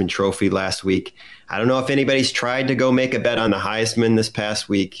Heisman Trophy last week. I don't know if anybody's tried to go make a bet on the Heisman this past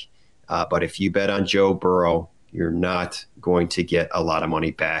week, but if you bet on Joe Burrow, you're not going to get a lot of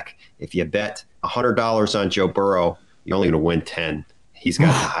money back. If you bet $100 on Joe Burrow, you're only going to win 10. He's got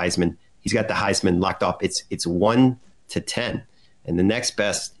the Heisman. He's got the Heisman locked up. It's 1 to 10, and the next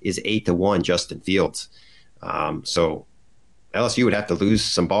best is 8 to 1. Justin Fields. So LSU would have to lose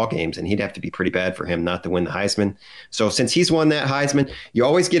some ball games, and he'd have to be pretty bad for him not to win the Heisman. So since he's won that Heisman, you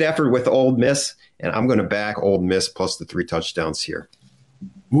always get effort with Ole Miss, and I'm going to back Ole Miss plus the 3 touchdowns here.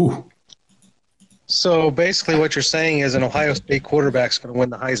 Ooh. So basically what you're saying is an Ohio State quarterback's going to win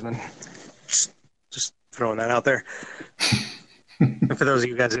the Heisman. Just throwing that out there. And for those of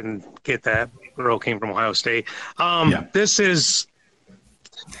you guys that didn't get that, Burrow came from Ohio State. This is –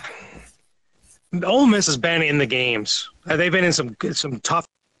 Ole Miss has been in the games. They've been in some tough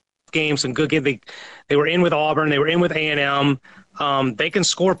games, some good games. They were in with Auburn. They were in with A&M. They can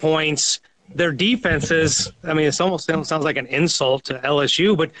score points. Their defenses, I mean, it almost sounds like an insult to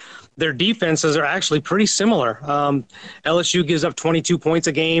LSU, but their defenses are actually pretty similar. LSU gives up 22 points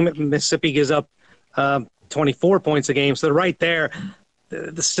a game. Mississippi gives up 24 points a game. So they're right there.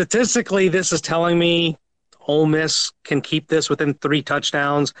 Statistically, this is telling me Ole Miss can keep this within 3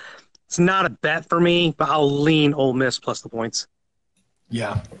 touchdowns. It's not a bet for me, but I'll lean Ole Miss plus the points.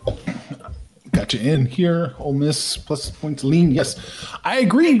 Yeah. Got you in here. Ole Miss plus the points. Lean. Yes. I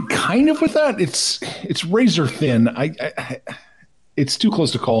agree kind of with that. It's razor thin. It's too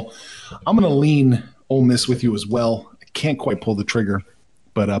close to call. I'm going to lean Ole Miss with you as well. I can't quite pull the trigger.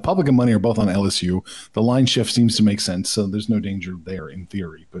 But public and money are both on LSU. The line shift seems to make sense, so there's no danger there in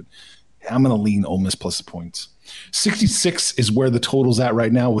theory. But I'm going to lean Ole Miss plus the points. 66 is where the total's at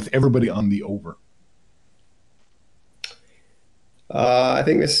right now with everybody on the over. I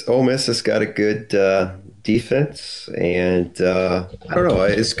think this Ole Miss has got a good defense, and I don't know,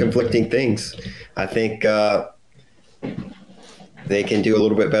 it's conflicting things. I think they can do a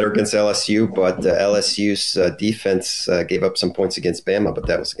little bit better against LSU, but LSU's defense gave up some points against Bama, but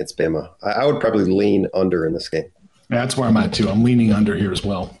that was against Bama. I would probably lean under in this game. That's where I'm at, too. I'm leaning under here as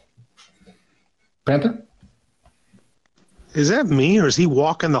well. Panther? Is that me, or is he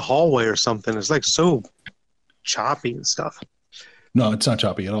walking the hallway or something? It's like so choppy and stuff. No, it's not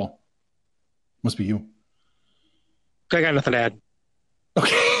choppy at all. Must be you. I got nothing to add.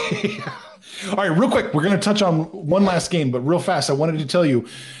 Okay. All right, real quick, we're going to touch on one last game, but real fast, I wanted to tell you,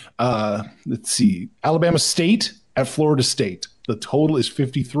 let's see, Alabama State at Florida State. The total is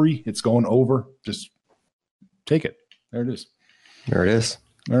 53. It's going over. Just take it. There it is. There it is.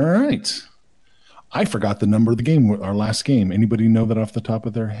 All right. I forgot the number of the game, our last game. Anybody know that off the top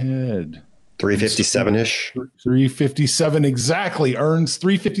of their head? 357-ish. 357 exactly. Earns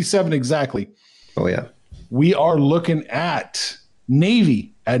 357 exactly. Oh, yeah. We are looking at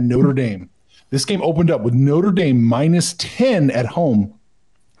Navy at Notre Dame. This game opened up with Notre Dame minus 10 at home,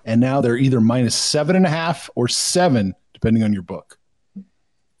 and now they're either minus 7.5 or 7, depending on your book.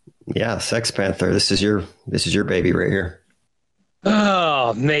 Yeah, Sex Panther. This is your baby right here.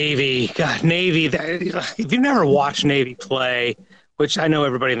 Oh, Navy. God, Navy. If you've never watched Navy play, which I know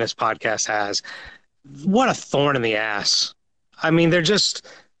everybody in this podcast has. What a thorn in the ass. I mean, they're just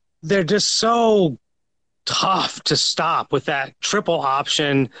so tough to stop with that triple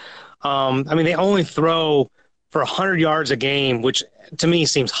option. I mean, they only throw for 100 yards a game, which to me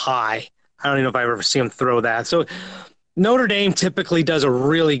seems high. I don't even know if I've ever seen them throw that. So Notre Dame typically does a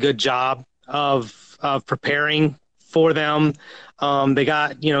really good job of preparing for them. They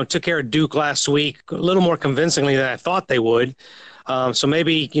took care of Duke last week a little more convincingly than I thought they would. So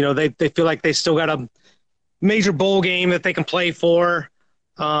maybe, they feel like they still got a major bowl game that they can play for.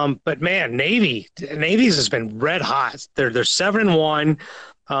 But man, Navy's has been red hot. They're 7-1,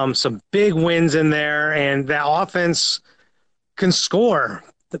 some big wins in there, and that offense can score.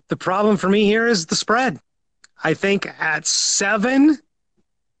 The problem for me here is the spread. I think at 7,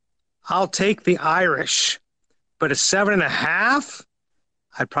 I'll take the Irish, but at 7.5,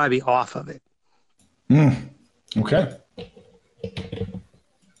 I'd probably be off of it. Okay.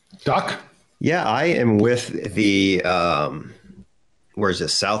 Doc? Yeah, I am with the where's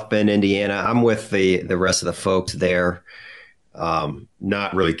this? South Bend, Indiana. I'm with the rest of the folks there.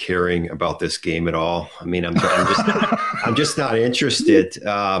 Not really caring about this game at all. I mean, I'm just not interested.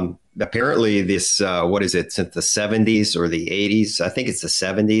 Apparently, this what is it? Since the 70s or the 80s? I think it's the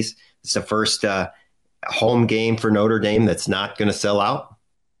 70s. It's the first home game for Notre Dame that's not going to sell out.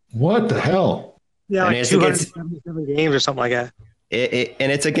 What the hell? Yeah, like 277 games or something like that.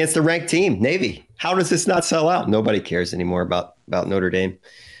 And it's against the ranked team, Navy. How does this not sell out? Nobody cares anymore about Notre Dame.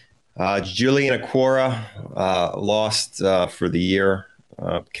 Julian Okwara lost for the year,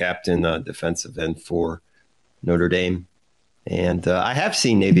 captain defensive end for Notre Dame. And I have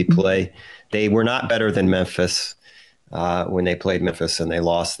seen Navy play. They were not better than Memphis when they played Memphis, and they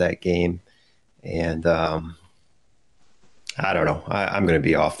lost that game. And I don't know. I'm going to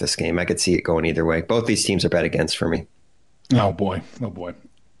be off this game. I could see it going either way. Both these teams are bet against for me. Oh boy.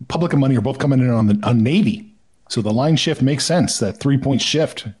 Public and money are both coming in on Navy. So the line shift makes sense. That 3-point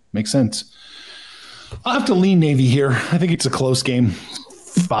shift makes sense. I'll have to lean Navy here. I think it's a close game.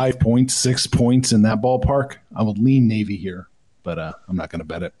 5 points, 6 points in that ballpark. I would lean Navy here, but I'm not going to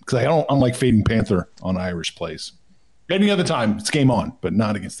bet it because I'm like fading Panther on Irish plays. Any other time, it's game on, but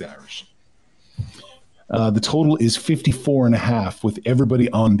not against the Irish. The total is 54.5 with everybody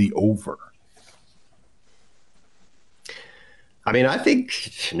on the over. I mean, I think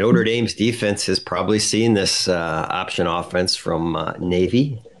Notre Dame's defense has probably seen this option offense from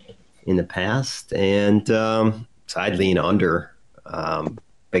Navy in the past, and so I'd lean under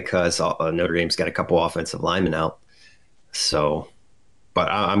because Notre Dame's got a couple offensive linemen out. So, but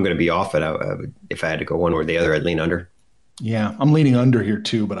I'm going to be off it. If I had to go one or the other, I'd lean under. Yeah, I'm leaning under here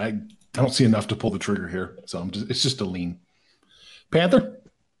too, but I don't see enough to pull the trigger here, so it's just a lean. Panther?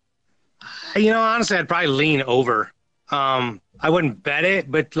 Honestly, I'd probably lean over. I wouldn't bet it,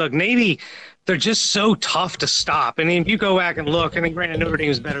 but look, Navy, they're just so tough to stop. And if you go back and look, and granted Notre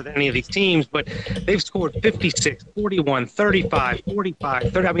Dame is better than any of these teams, but they've scored 56, 41, 35,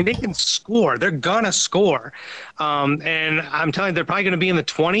 45, 30. I mean, they can score. They're going to score. And I'm telling you, they're probably going to be in the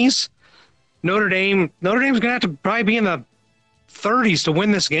 20s. Notre Dame's going to have to probably be in the 30s to win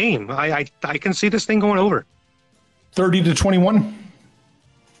this game. I can see this thing going over. 30-21?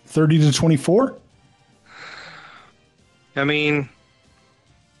 30-24? I mean,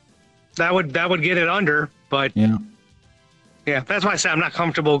 that would get it under, but yeah, that's why I said I'm not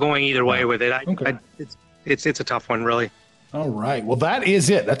comfortable going either way with it. It's a tough one, really. All right, well, that is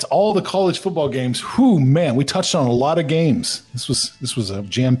it. That's all the college football games. Whew, man, we touched on a lot of games. This was a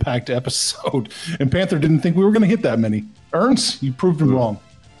jam-packed episode, and Panther didn't think we were going to hit that many. Ernst, you proved him wrong.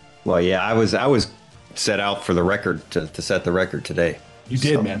 Well, yeah, I was set out for the record to set the record today. You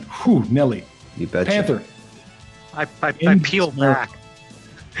did, man. Whew, Nelly. You bet. Panther. I peel back.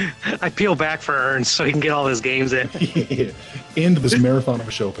 I peel back for Ernst so he can get all his games in. Yeah. End this marathon of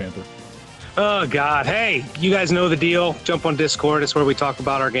a show, Panther. Oh, God. Hey, you guys know the deal. Jump on Discord. It's where we talk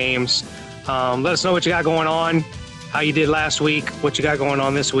about our games. Let us know what you got going on, how you did last week, what you got going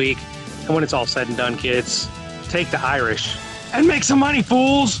on this week. And when it's all said and done, kids, take the Irish and make some money,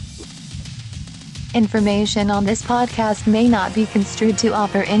 fools. Information on this podcast may not be construed to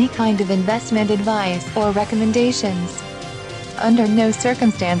offer any kind of investment advice or recommendations. Under no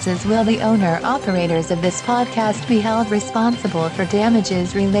circumstances will the owner-operators of this podcast be held responsible for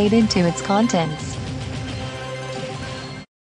damages related to its contents.